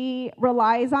 and she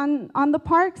relies on the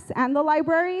parks and the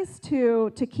libraries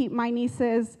to keep my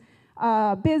nieces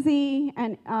busy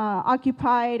and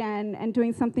occupied and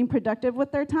doing something productive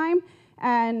with their time.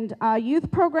 And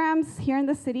youth programs here in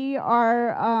the city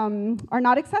are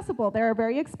not accessible. They're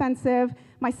very expensive.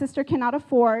 My sister cannot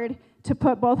afford to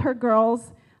put both her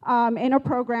girls in a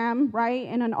program, right,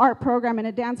 in an art program, in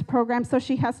a dance program. So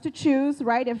she has to choose,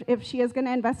 right, if she is going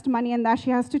to invest money in that, she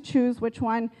has to choose which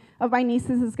one of my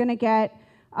nieces is going to get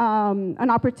an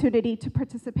opportunity to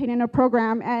participate in a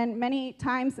program. And many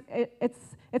times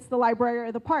it's the library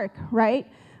or the park, right?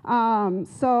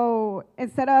 So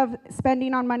instead of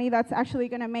spending on money that's actually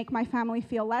going to make my family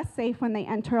feel less safe when they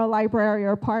enter a library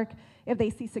or park, if they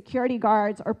see security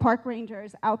guards or park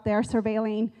rangers out there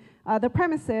surveilling the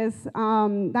premises,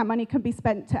 that money could be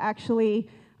spent to actually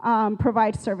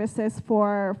provide services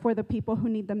for the people who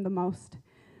need them the most.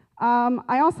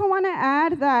 I also want to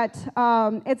add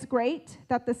that it's great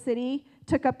that the city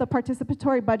took up the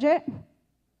participatory budget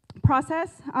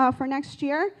process for next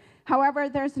year. However,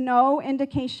 there's no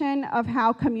indication of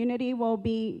how community will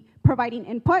be providing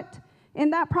input in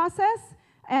that process,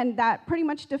 and that pretty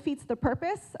much defeats the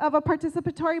purpose of a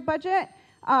participatory budget.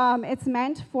 It's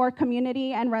meant for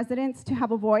community and residents to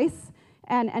have a voice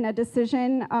and a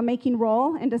decision-making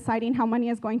role in deciding how money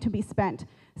is going to be spent.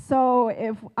 So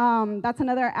if that's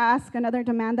another ask, another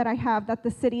demand that I have, that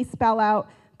the city spell out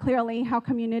clearly how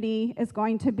community is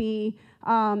going to be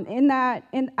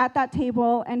at that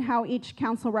table, and how each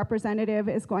council representative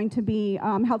is going to be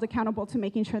held accountable to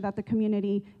making sure that the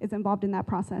community is involved in that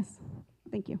process.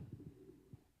 Thank you.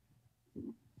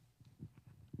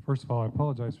 First of all, I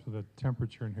apologize for the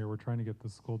temperature in here. We're trying to get the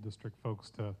school district folks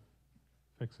to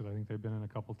fix it. I think they've been in a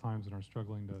couple times and are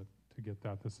struggling to get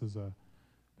that. This is a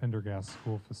Pendergast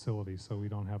school facility, so we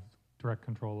don't have direct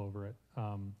control over it.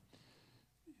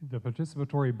 The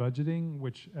participatory budgeting,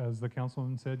 which, as the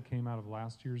councilman said, came out of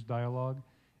last year's dialogue,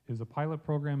 is a pilot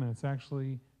program, and it's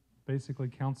actually basically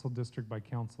council district by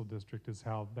council district is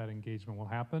how that engagement will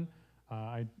happen.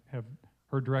 I have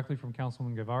heard directly from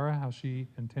Councilwoman Guevara how she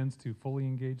intends to fully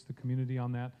engage the community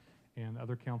on that, and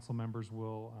other council members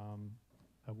will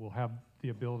have the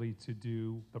ability to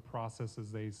do the process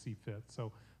as they see fit.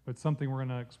 So, but something we're going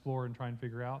to explore and try and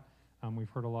figure out.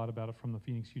 We've heard a lot about it from the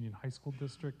Phoenix Union High School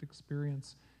District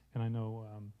experience, and I know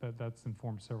that's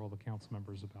informed several of the council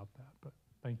members about that. But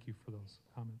thank you for those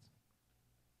comments.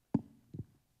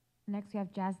 Next, we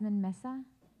have Jasmine Mesa.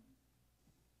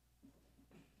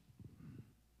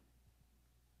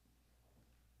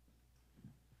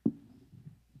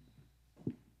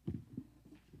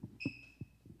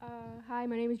 Hi,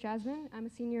 my name is Jasmine. I'm a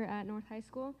senior at North High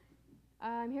School.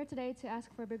 I'm here today to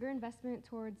ask for a bigger investment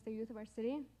towards the youth of our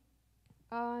city.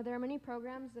 There are many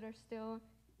programs that are still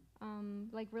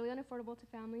like really unaffordable to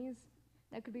families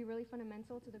that could be really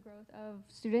fundamental to the growth of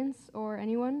students or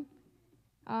anyone.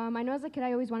 I know as a kid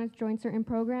I always wanted to join certain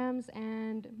programs,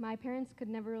 and my parents could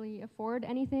never really afford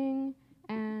anything,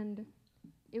 and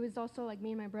it was also like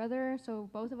me and my brother, so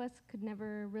both of us could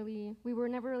never really, we were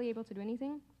never really able to do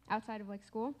anything outside of like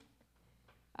school.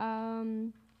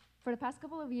 For the past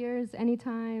couple of years,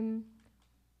 anytime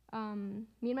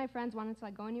me and my friends wanted to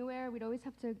like go anywhere, we'd always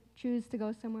have to choose to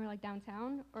go somewhere like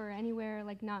downtown or anywhere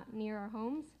like not near our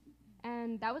homes.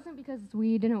 And that wasn't because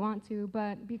we didn't want to,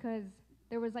 but because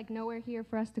there was like nowhere here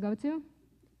for us to go to.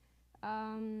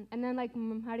 And then like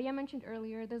Maria mentioned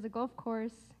earlier, there's a golf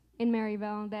course in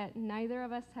Maryville that neither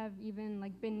of us have even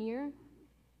like been near.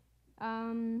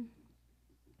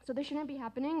 So this shouldn't be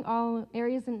happening. All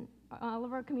areas and all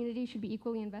of our community should be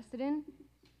equally invested in.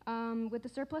 With the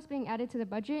surplus being added to the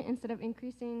budget, instead of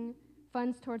increasing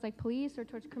funds towards like police or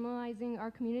towards criminalizing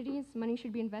our communities, money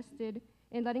should be invested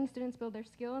in letting students build their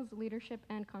skills, leadership,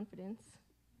 and confidence.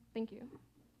 Thank you.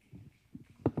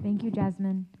 Thank you,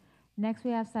 Jasmine. Next,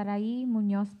 we have Sarai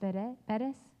Munoz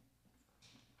Perez.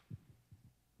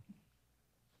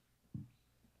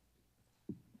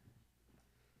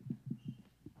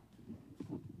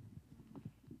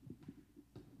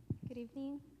 Good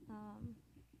evening.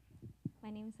 My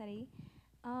name is Sarai.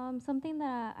 Something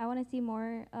that I want to see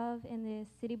more of in this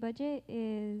city budget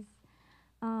is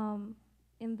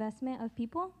investment of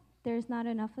people. There's not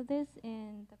enough of this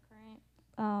in the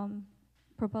current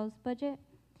proposed budget.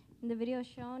 In the video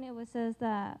shown, it says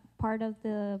that part of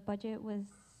the budget was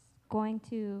going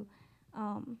to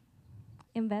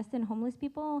invest in homeless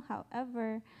people.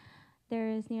 However, there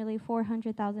is nearly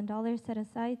 $400,000 set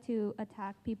aside to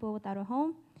attack people without a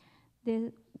home.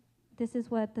 This is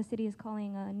what the city is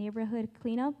calling a neighborhood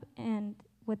cleanup, and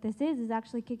what this is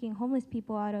actually kicking homeless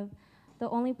people out of the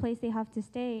only place they have to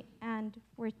stay, and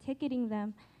we're ticketing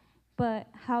them. But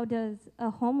how does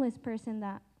a homeless person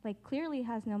that like clearly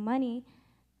has no money,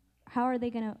 how are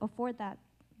they gonna afford that?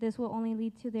 This will only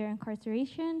lead to their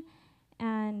incarceration,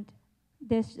 and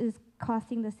this is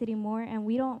costing the city more, and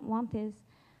we don't want this.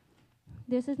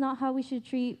 This is not how we should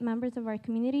treat members of our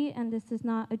community, and this does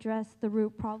not address the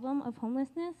root problem of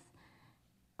homelessness.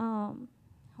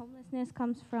 Homelessness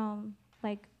comes from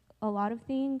like a lot of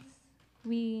things.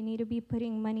 We need to be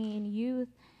putting money in youth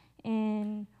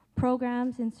and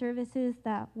programs and services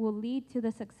that will lead to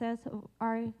the success of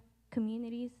our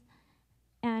communities,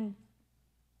 and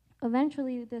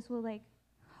eventually this will like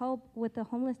help with the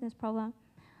homelessness problem.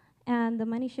 And the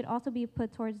money should also be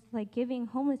put towards like giving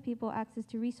homeless people access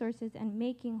to resources and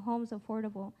making homes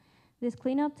affordable. This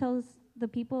cleanup tells the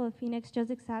people of Phoenix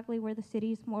just exactly where the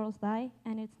city's morals lie,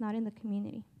 and it's not in the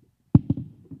community.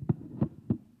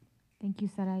 Thank you,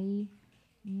 Sarai.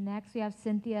 Next, we have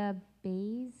Cynthia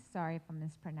Bays. Sorry if I'm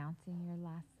mispronouncing your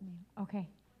last name. Okay.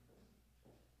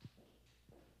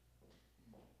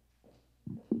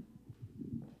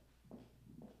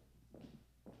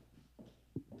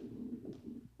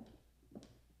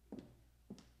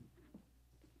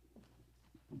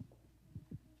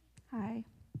 Hi.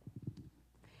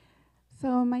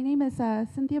 So my name is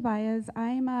Cynthia Baez.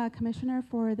 I'm a commissioner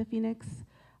for the Phoenix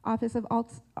Office of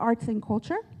Arts and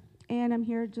Culture. and I'm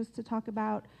here just to talk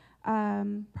about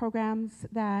programs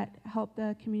that help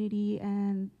the community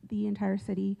and the entire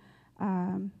city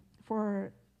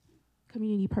for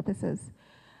community purposes.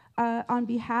 On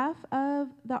behalf of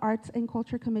the Arts and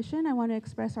Culture Commission, I want to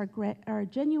express our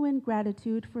genuine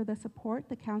gratitude for the support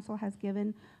the council has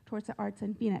given towards the arts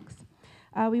in Phoenix.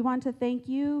 We want to thank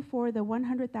you for the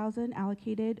 $100,000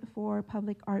 allocated for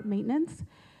public art maintenance.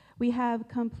 We have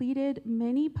completed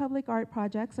many public art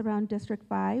projects around District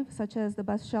 5, such as the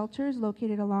bus shelters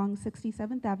located along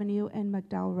 67th Avenue and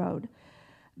McDowell Road.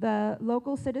 The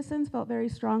local citizens felt very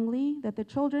strongly that the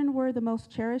children were the most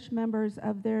cherished members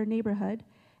of their neighborhood,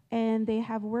 and they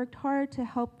have worked hard to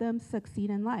help them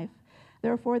succeed in life.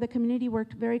 Therefore, the community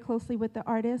worked very closely with the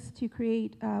artists to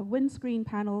create windscreen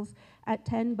panels at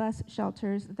 10 bus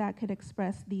shelters that could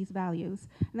express these values.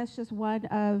 And that's just one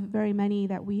of very many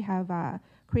that we have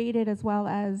created, as well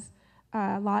as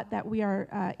a lot that we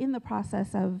are in the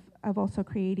process of also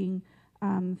creating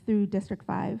through District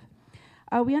 5.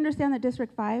 We understand that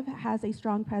District 5 has a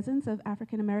strong presence of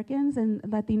African Americans and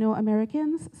Latino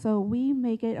Americans, so we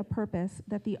make it a purpose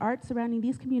that the arts surrounding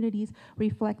these communities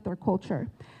reflect their culture,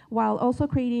 while also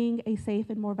creating a safe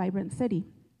and more vibrant city.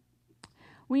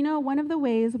 We know one of the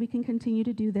ways we can continue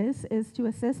to do this is to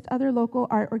assist other local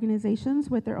art organizations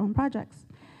with their own projects.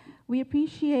 We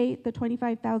appreciate the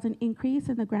 $25,000 increase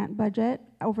in the grant budget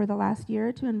over the last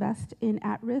year to invest in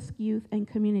at-risk youth and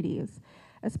communities.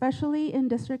 Especially in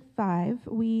District 5,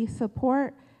 your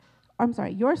support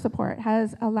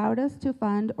has allowed us to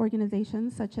fund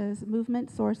organizations such as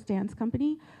Movement Source Dance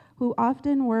Company, who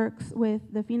often works with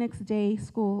the Phoenix Day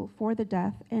School for the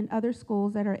Deaf and other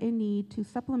schools that are in need to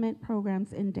supplement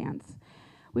programs in dance.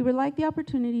 We would like the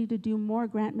opportunity to do more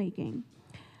grant making,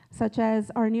 such as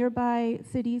our nearby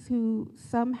cities who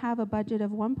some have a budget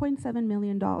of $1.7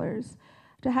 million.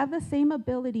 To have the same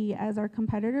ability as our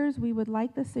competitors, we would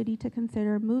like the city to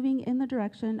consider moving in the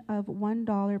direction of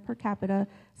 $1 per capita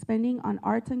spending on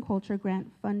arts and culture grant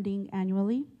funding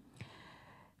annually.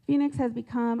 Phoenix has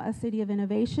become a city of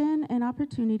innovation and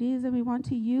opportunities, and we want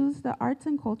to use the arts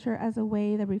and culture as a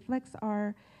way that reflects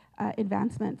our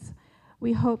advancements.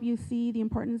 We hope you see the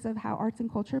importance of how arts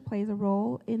and culture plays a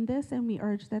role in this, and we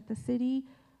urge that the city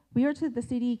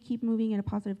keep moving in a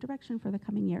positive direction for the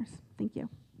coming years. Thank you.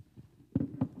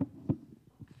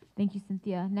 Thank you,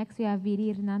 Cynthia. Next, we have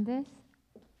Viri Hernandez.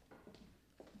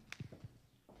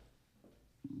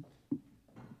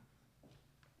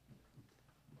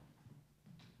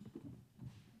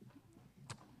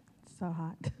 So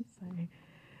hot. Sorry.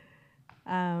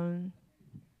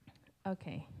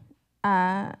 Okay.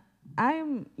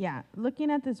 I'm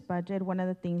looking at this budget. One of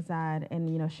the things that,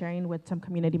 and sharing with some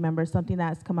community members, something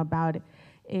that's come about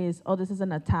is, this is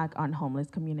an attack on homeless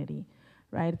community.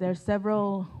 Right? There's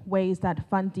several ways that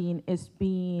funding is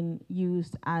being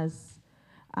used as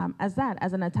an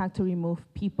attack to remove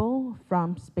people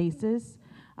from spaces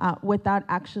without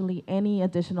actually any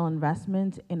additional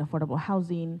investment in affordable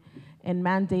housing and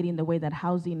mandating the way that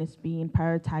housing is being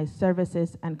prioritized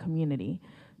services and community.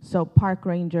 So park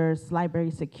rangers,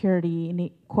 library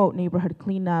security, quote, neighborhood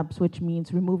cleanups, which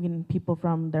means removing people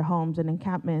from their homes and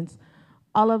encampments,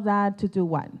 all of that to do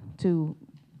what? To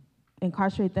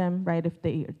incarcerate them, right? If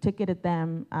they ticketed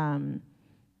them, and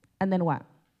then what,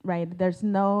 right? There's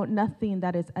nothing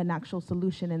that is an actual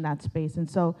solution in that space. And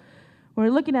so when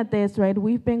we're looking at this, right,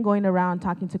 we've been going around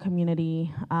talking to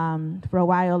community for a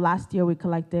while. Last year, we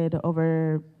collected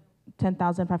over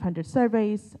 10,500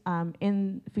 surveys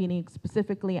in Phoenix,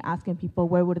 specifically asking people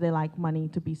where would they like money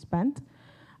to be spent.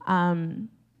 And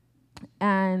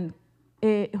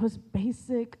it was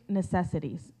basic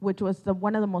necessities, which was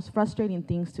one of the most frustrating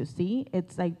things to see.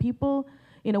 It's like people,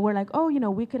 we're like,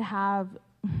 we could have,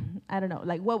 I don't know,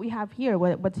 like what we have here,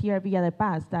 what's here at Villa de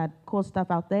Paz, that cool stuff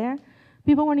out there.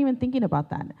 People weren't even thinking about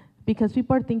that because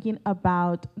people are thinking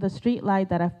about the street light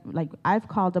that I've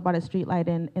called about a street light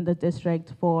in the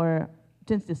district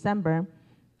since December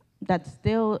that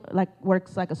still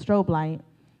works like a strobe light.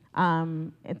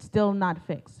 It's still not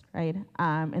fixed, right?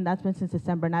 And that's been since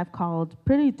December, and I've called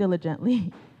pretty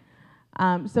diligently.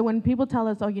 So when people tell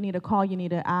us, you need to call, you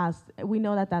need to ask, we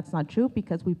know that that's not true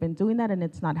because we've been doing that and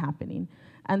it's not happening.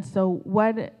 And so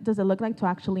what does it look like to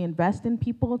actually invest in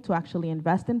people, to actually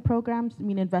invest in programs? I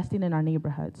mean, investing in our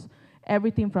neighborhoods.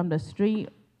 Everything from the street,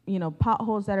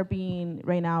 potholes that are being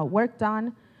right now worked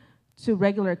on, to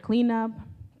regular cleanup,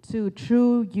 to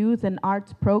true youth and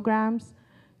arts programs,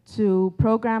 to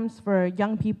programs for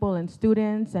young people and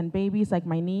students and babies like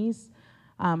my niece,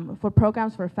 for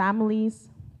programs for families,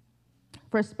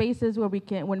 for spaces where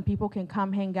when people can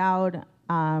come hang out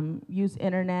use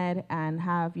internet, and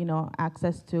have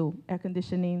access to air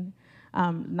conditioning.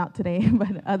 Not today,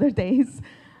 but other days.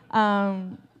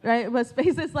 Right, but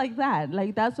spaces like that,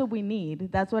 like that's what we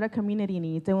need. That's what a community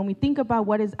needs. And when we think about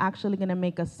what is actually going to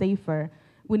make us safer,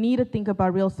 we need to think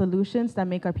about real solutions that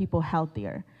make our people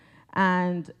healthier.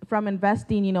 And from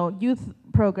investing, youth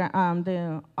program,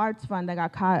 the arts fund that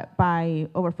got cut by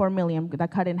over 4 million,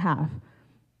 that cut in half.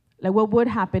 Like, what would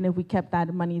happen if we kept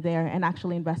that money there and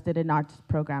actually invested in arts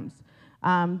programs?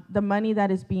 The money that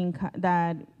is being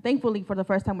that thankfully for the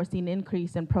first time we're seeing an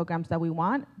increase in programs that we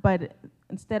want, but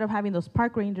instead of having those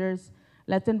park rangers,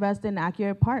 let's invest in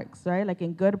accurate parks, right? Like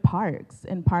in good parks,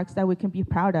 in parks that we can be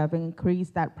proud of and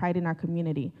increase that pride in our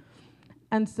community.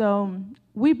 And so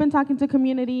we've been talking to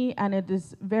community, and it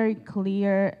is very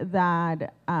clear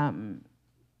that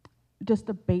just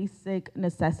the basic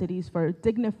necessities for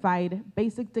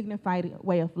basic dignified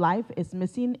way of life is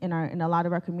missing in a lot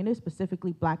of our communities,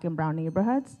 specifically Black and brown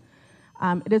neighborhoods.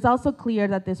 It is also clear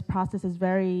that this process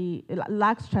it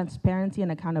lacks transparency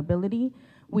and accountability.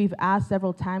 We've asked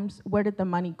several times, where did the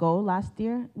money go last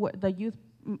year? The youth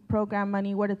program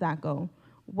money, where did that go?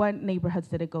 What neighborhoods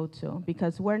did it go to?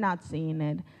 Because we're not seeing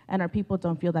it, and our people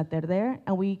don't feel that they're there,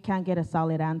 and we can't get a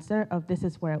solid answer of this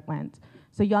is where it went.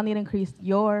 So y'all need to increase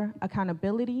your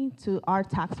accountability to our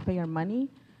taxpayer money,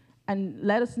 and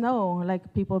let us know,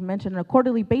 like people mentioned, on a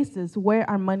quarterly basis, where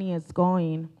our money is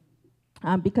going.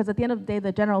 Because at the end of the day,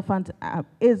 the general fund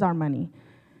is our money.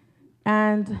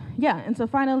 And yeah, and so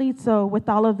finally, so with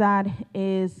all of that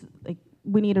is, like,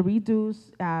 we need to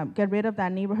reduce, get rid of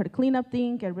that neighborhood cleanup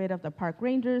thing, get rid of the park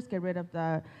rangers, get rid of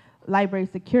the library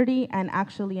security, and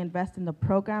actually invest in the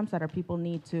programs that our people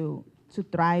need to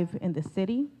thrive in the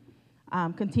city.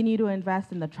 Continue to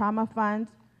invest in the trauma fund,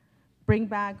 bring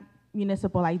back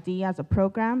municipal ID as a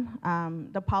program.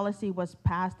 The policy was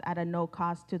passed at a no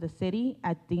cost to the city.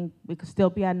 I think we could still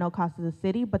be at no cost to the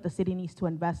city, but the city needs to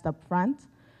invest up front.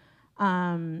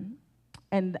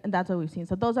 And that's what we've seen.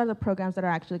 So those are the programs that are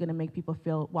actually gonna make people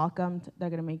feel welcomed, that are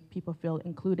gonna make people feel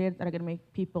included, that are gonna make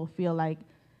people feel like,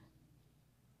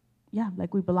 yeah,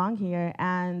 like we belong here,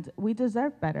 and we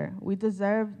deserve better. We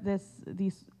deserve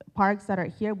these parks that are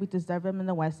here. We deserve them in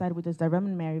the West Side. We deserve them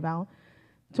in Maryville.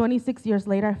 26 years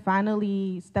later, I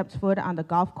finally stepped foot on the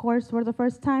golf course for the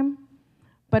first time.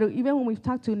 But even when we've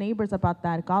talked to neighbors about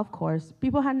that golf course,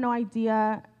 people had no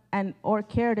idea or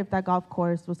cared if that golf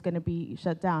course was going to be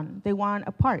shut down. They want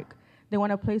a park. They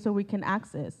want a place where we can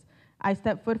access. I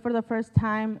stepped foot for the first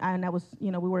time, and I was,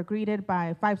 we were greeted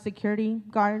by 5 security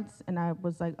guards, and I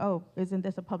was like, oh, isn't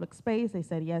this a public space? They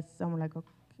said yes, and we're like, okay.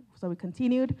 So we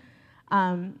continued.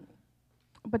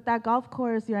 But that golf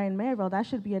course here in Maryville, that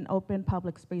should be an open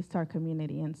public space to our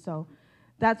community. And so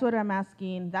that's what I'm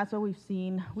asking. That's what we've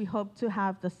seen. We hope to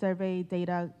have the survey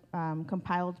data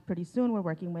compiled pretty soon. We're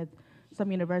working with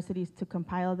some universities to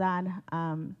compile that.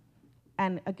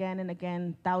 And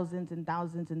again, thousands and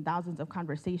thousands and thousands of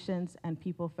conversations, and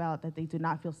people felt that they do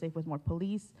not feel safe with more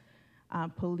police.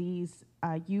 Police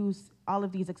use all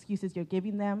of these excuses you're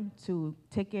giving them to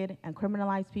ticket and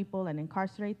criminalize people and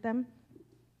incarcerate them.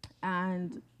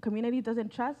 And community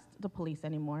doesn't trust the police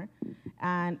anymore,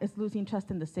 and it's losing trust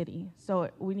in the city.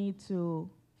 So we need to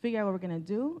figure out what we're gonna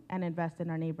do and invest in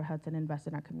our neighborhoods and invest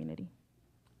in our community.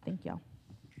 Thank you.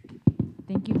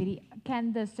 Thank you, Vidi.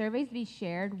 Can the surveys be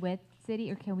shared with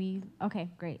city, or can we? Okay,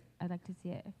 great. I'd like to see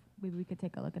it. Maybe we could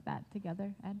take a look at that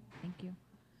together, Ed. Thank you.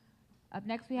 Up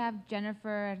next, we have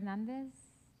Jennifer Hernandez.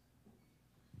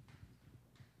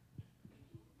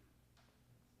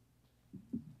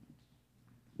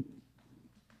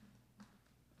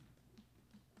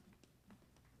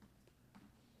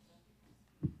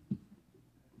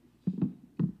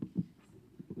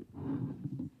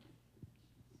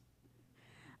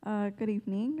 Good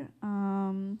evening.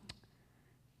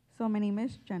 So my name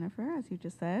is Jennifer, as you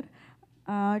just said.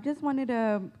 I just wanted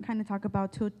to kind of talk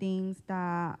about 2 things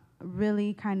that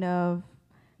really kind of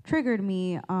triggered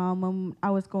me when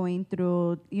I was going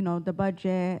through, the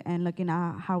budget and looking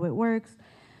at how it works.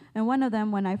 And one of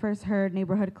them, when I first heard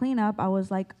neighborhood cleanup, I was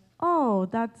like, oh,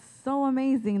 that's so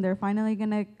amazing. They're finally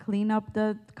gonna clean up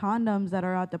the condoms that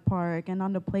are at the park and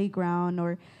on the playground,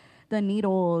 or the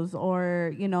needles,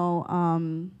 or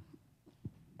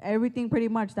everything pretty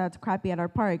much that's crappy at our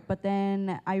park. But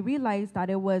then I realized that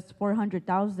it was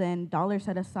 $400,000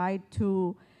 set aside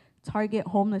to target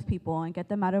homeless people and get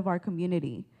them out of our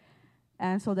community.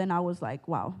 And so then I was like,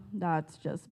 wow, that's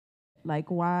just like,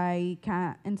 why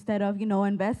can't, instead of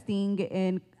investing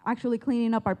in actually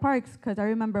cleaning up our parks? Because I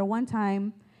remember one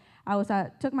time I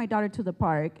took my daughter to the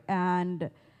park,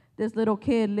 and this little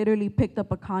kid literally picked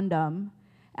up a condom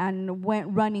and went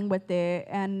running with it.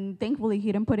 And thankfully,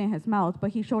 he didn't put it in his mouth, but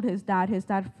he showed his dad. His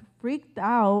dad freaked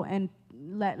out and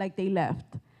they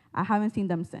left. I haven't seen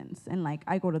them since. And like,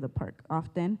 I go to the park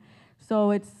often. So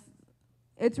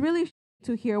it's really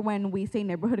to hear when we say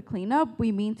neighborhood cleanup,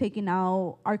 we mean taking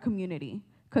out our community.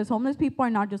 Because homeless people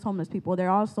are not just homeless people, they're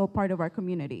also part of our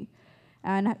community.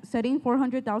 And setting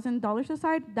 $400,000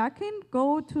 aside, that can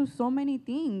go to so many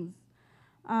things.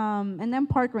 And then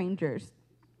park rangers.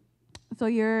 So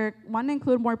you want to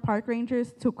include more park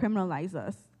rangers to criminalize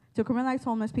us, to criminalize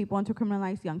homeless people and to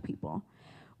criminalize young people.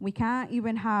 We can't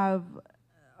even have,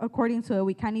 according to it,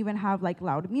 we can't even have like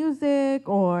loud music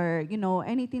or, you know,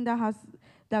 anything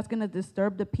that's gonna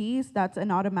disturb the peace. That's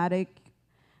an automatic,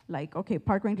 like, okay,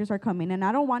 park rangers are coming. And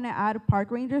I don't wanna add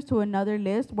park rangers to another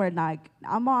list where like,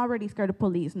 I'm already scared of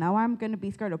police. Now I'm gonna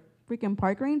be scared of freaking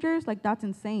park rangers? Like, that's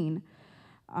insane.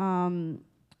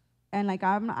 And like,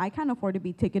 I can't afford to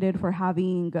be ticketed for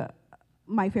having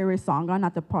my favorite song on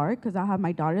at the park because I have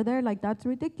my daughter there. Like, that's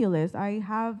ridiculous. I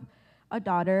have a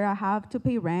daughter, I have to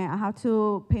pay rent, I have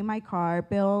to pay my car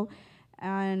bill.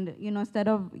 And, you know, instead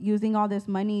of using all this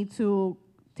money to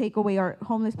take away our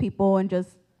homeless people and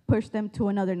just push them to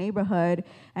another neighborhood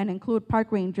and include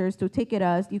park rangers to ticket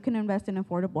us, you can invest in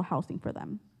affordable housing for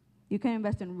them. You can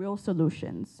invest in real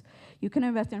solutions. You can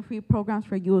invest in free programs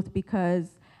for youth,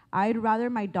 because I'd rather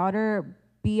my daughter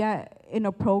be in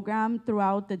a program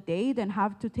throughout the day than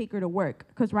have to take her to work.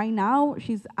 Because right now,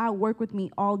 she's at work with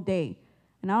me all day.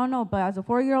 And I don't know, but as a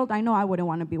 4-year-old, I know I wouldn't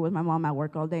want to be with my mom at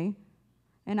work all day.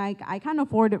 And I can't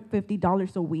afford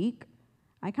 $50 a week.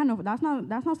 That's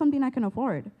not something I can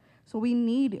afford. So we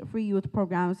need free youth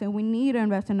programs, and we need to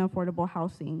invest in affordable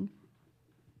housing.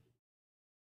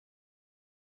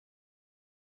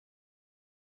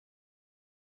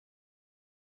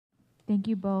 Thank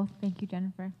you both. Thank you,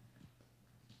 Jennifer.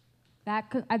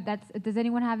 Does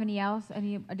anyone have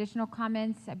any additional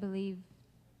comments? I believe,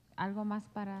 algo más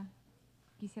para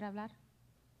quisiera hablar?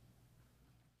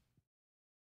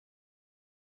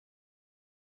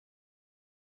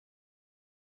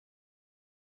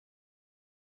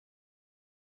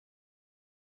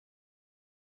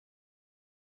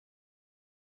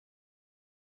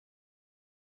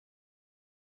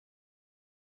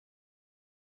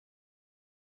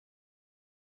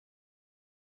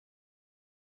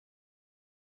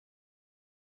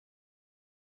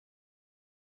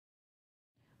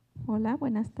 Hola,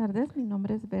 buenas tardes. Mi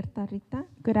nombre es Berta Rita.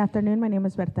 Good afternoon, my name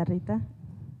is Berta Rita.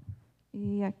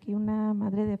 Y aquí una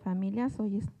madre de familia,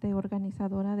 soy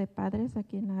organizadora de padres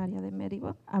aquí en la área de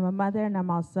Maryville. I'm a mother and I'm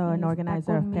also an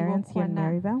organizer of parents here in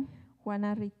Maryville.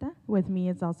 Juana Rita. With me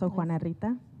is also Juana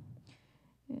Rita.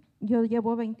 Yo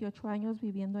llevo 28 años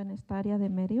viviendo en esta área de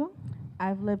Maryville.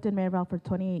 I've lived in Maryville for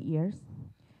 28 years.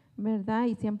 ¿Verdad?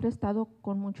 Y siempre he estado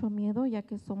con mucho miedo, ya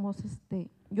que somos,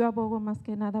 yo abogo más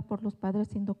que nada por los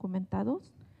padres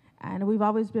indocumentados. And we've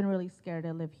always been really scared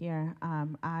to live here.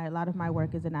 A lot of my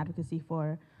work is in advocacy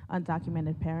for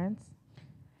undocumented parents.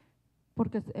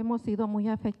 Porque hemos sido muy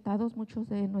afectados, muchos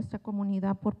de nuestra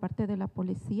comunidad, por parte de la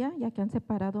policía, ya que han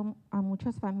separado a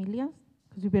muchas familias.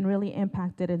 Because we've been really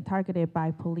impacted and targeted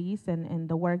by police and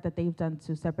the work that they've done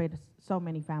to separate so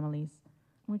many families.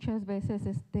 Muchas veces,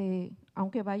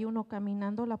 aunque vaya uno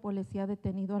caminando, la policía ha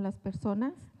detenido a las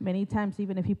personas. Many times,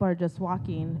 even if people are just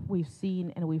walking, we've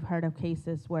seen and we've heard of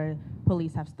cases where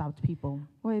police have stopped people.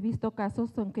 O he visto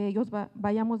casos en que ellos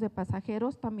vayamos de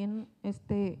pasajeros, también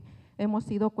hemos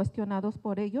sido cuestionados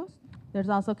por ellos. There's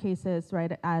also cases,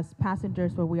 right, as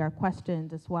passengers where we are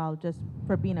questioned as well, just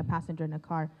for being a passenger in a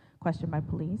car, questioned by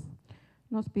police.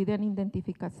 Nos piden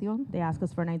identificación. They ask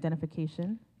us for an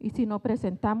identification. Y si no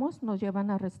presentamos, nos llevan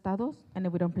arrestados. And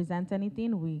if we don't present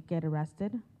anything, we get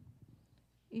arrested.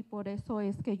 Y por eso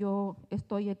es que yo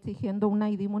estoy exigiendo una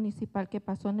ID municipal que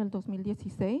pasó en el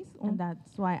 2016. And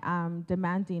that's why I'm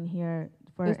demanding here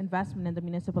for investment in the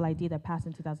municipal ID that passed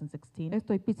in 2016.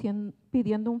 Estoy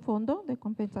pidiendo un fondo de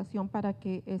compensación para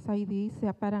que esa ID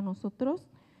sea para nosotros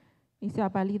y sea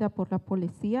válida por la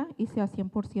policía y sea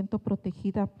 100%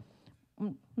 protegida.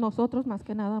 Nosotros más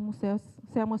que nada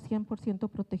seamos 100%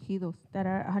 protegidos. That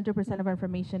 100% of our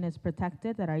information is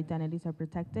protected, that our identities are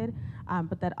protected,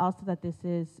 but that also that this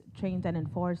is trained and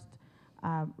enforced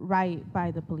right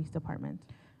by the police department.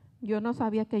 Yo no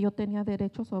sabía que yo tenía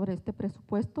derecho sobre este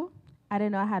presupuesto. I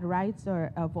didn't know I had rights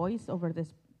or a voice over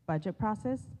this budget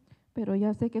process. Pero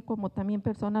ya sé que como también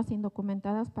personas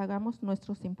indocumentadas pagamos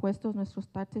nuestros impuestos, nuestros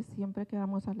taxes siempre que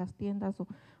vamos a las tiendas o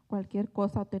cualquier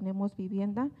cosa o tenemos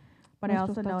vivienda. But I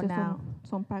also know now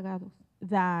son pagados.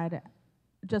 That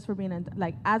just for being,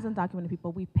 like, as undocumented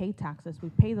people, we pay taxes, we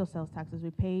pay those sales taxes,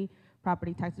 we pay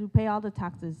property taxes, we pay all the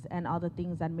taxes and all the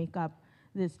things that make up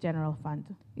this general fund.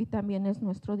 Y también es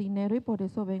nuestro dinero y por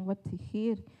eso vengo a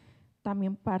exigir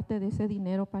también parte de ese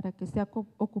dinero para que sea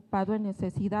ocupado en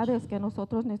necesidades que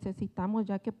nosotros necesitamos,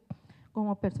 ya que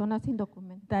como personas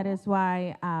indocumentadas. That is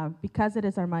why, because it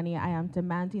is our money, I am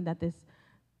demanding that this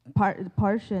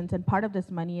portions and part of this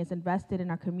money is invested in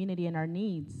our community and our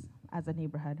needs as a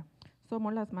neighborhood.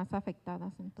 Somos las más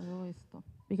afectadas en todo esto.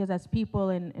 Because as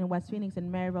people in West Phoenix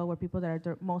and Maryville, we're people that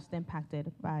are most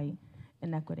impacted by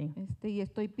inequity. Y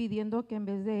estoy pidiendo que en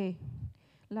vez de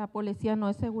la policía no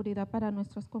es seguridad para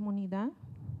nuestras comunidades.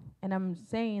 And I'm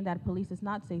saying that police is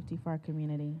not safety for our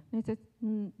community.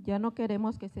 Ya no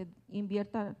queremos que se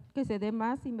invierta, que se dé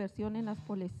más inversión en las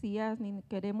policías, ni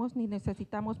queremos ni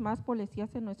necesitamos más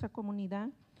policías en nuestra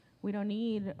comunidad. We don't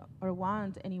need or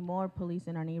want any more police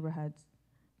in our neighborhoods.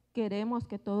 Queremos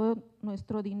que todo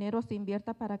nuestro dinero se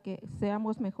invierta para que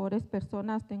seamos mejores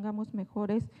personas, tengamos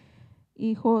mejores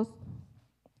hijos,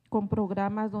 con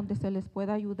programas donde se les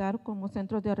pueda ayudar como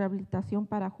centros de rehabilitación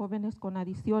para jóvenes con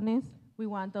adicciones. We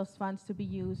want those funds to be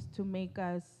used to make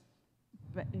us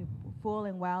full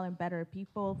and well and better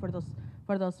people, for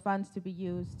those funds to be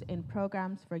used in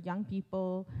programs for young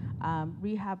people,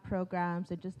 rehab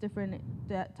programs, and just different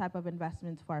type of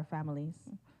investments for our families.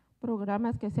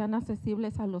 Programas que sean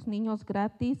accesibles a los niños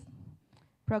gratis.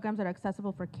 Programs that are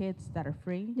accessible for kids that are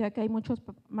free. Ya que hay muchas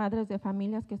madres de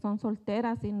familias que son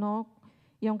solteras y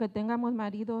aunque tengamos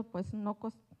marido, pues no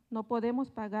podemos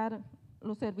pagar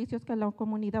los servicios que la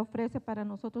comunidad ofrece para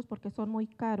nosotros porque son muy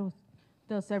caros.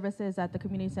 Those services at the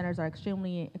community centers are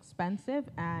extremely expensive,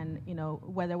 and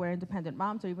whether we're independent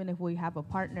moms or even if we have a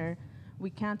partner, we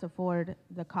can't afford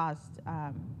the cost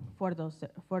for those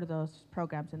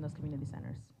programs in those community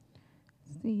centers.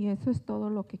 Sí, eso es todo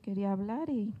lo que quería hablar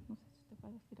y no sé si te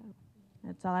puedo decir algo.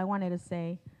 That's all I wanted to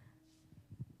say.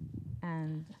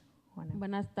 And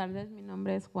Buenas tardes, mi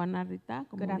nombre es Juana Rita.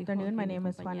 Good afternoon, my name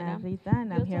is Juana Rita,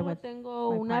 and Yo I'm here solo with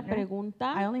tengo my una partner.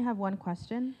 pregunta. I only have one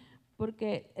question.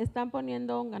 Porque están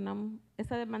poniendo,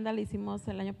 esa demanda la hicimos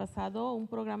el año pasado, un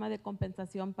programa de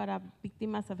compensación para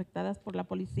víctimas afectadas por la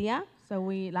policía. So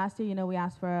last year, we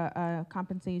asked for a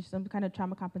compensation, some kind of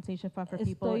trauma compensation fund for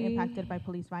people impacted by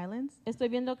police violence. Estoy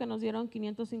viendo que nos dieron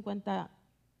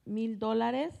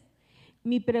 $550,000.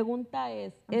 Mi pregunta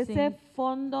es, ¿ese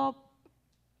fondo,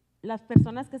 las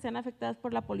personas que sean afectadas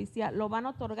por la policía, lo van a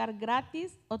otorgar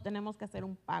gratis o tenemos que hacer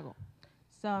un pago?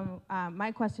 So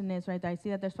my question is, right, I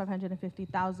see that there's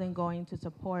 $550,000 going to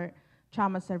support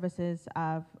trauma services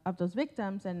of those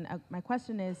victims, and my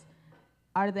question is,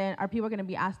 are people going to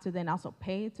be asked to then also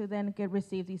pay to then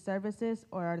receive these services,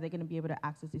 or are they going to be able to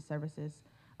access these services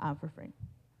for free?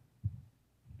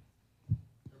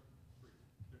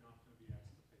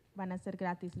 Van a ser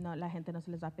gratis, no, la gente no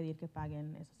se les va a pedir que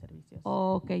paguen esos servicios.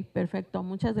 Ok, perfecto.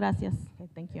 Muchas gracias. Okay,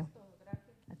 thank you.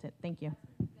 That's it. Thank you.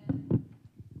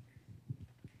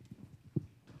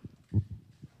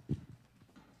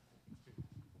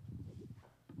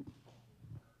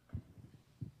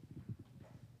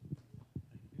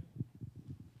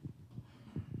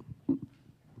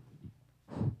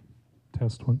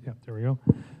 Test one. Yeah, there we go.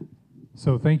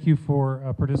 So thank you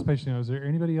for participation. Is there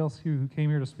anybody else who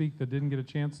came here to speak that didn't get a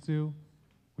chance to?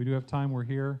 We do have time. We're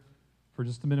here. For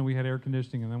just a minute, we had air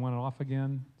conditioning and then went off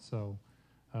again. So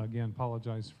again,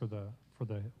 apologize for the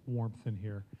warmth in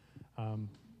here.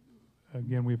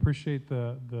 Again, we appreciate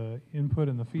the input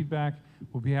and the feedback.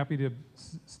 We'll be happy to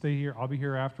stay here. I'll be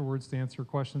here afterwards to answer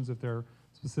questions if there are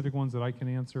specific ones that I can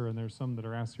answer, and there's some that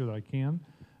are asked here that I can.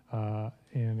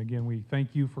 And again, we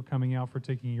thank you for coming out, for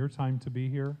taking your time to be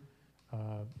here,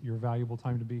 your valuable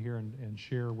time to be here and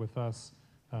share with us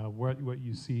what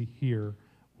you see here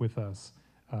with us.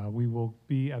 We will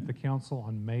be at the council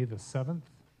on May the 7th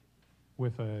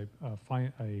with a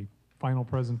final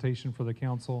presentation for the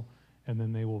council, and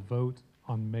then they will vote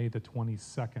on May the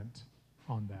 22nd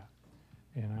on that.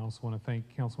 And I also want to thank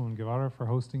Councilwoman Guevara for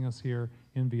hosting us here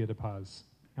in Villa de Paz.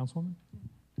 Councilwoman?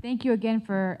 Thank you again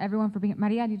for everyone for being.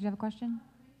 Maria, did you have a question?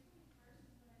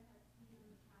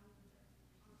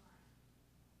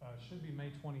 Should be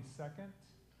May 22nd,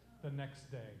 the next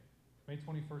day. May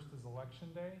 21st is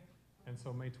election day, and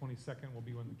so May 22nd will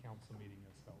be when the council meeting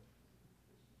is held.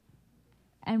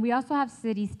 And we also have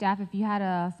city staff. If you had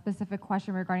a specific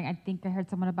question regarding, I think I heard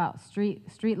someone about street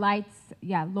lights.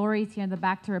 Yeah, Lori's here in the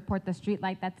back to report the street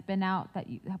light that's been out that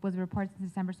was reported in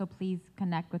December. So please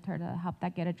connect with her to help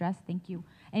that get addressed. Thank you.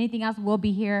 Anything else? We'll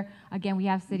be here. Again, we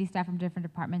have city staff from different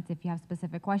departments if you have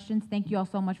specific questions. Thank you all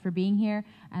so much for being here,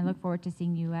 and look forward to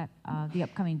seeing you at the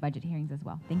upcoming budget hearings as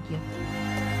well. Thank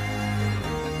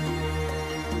you.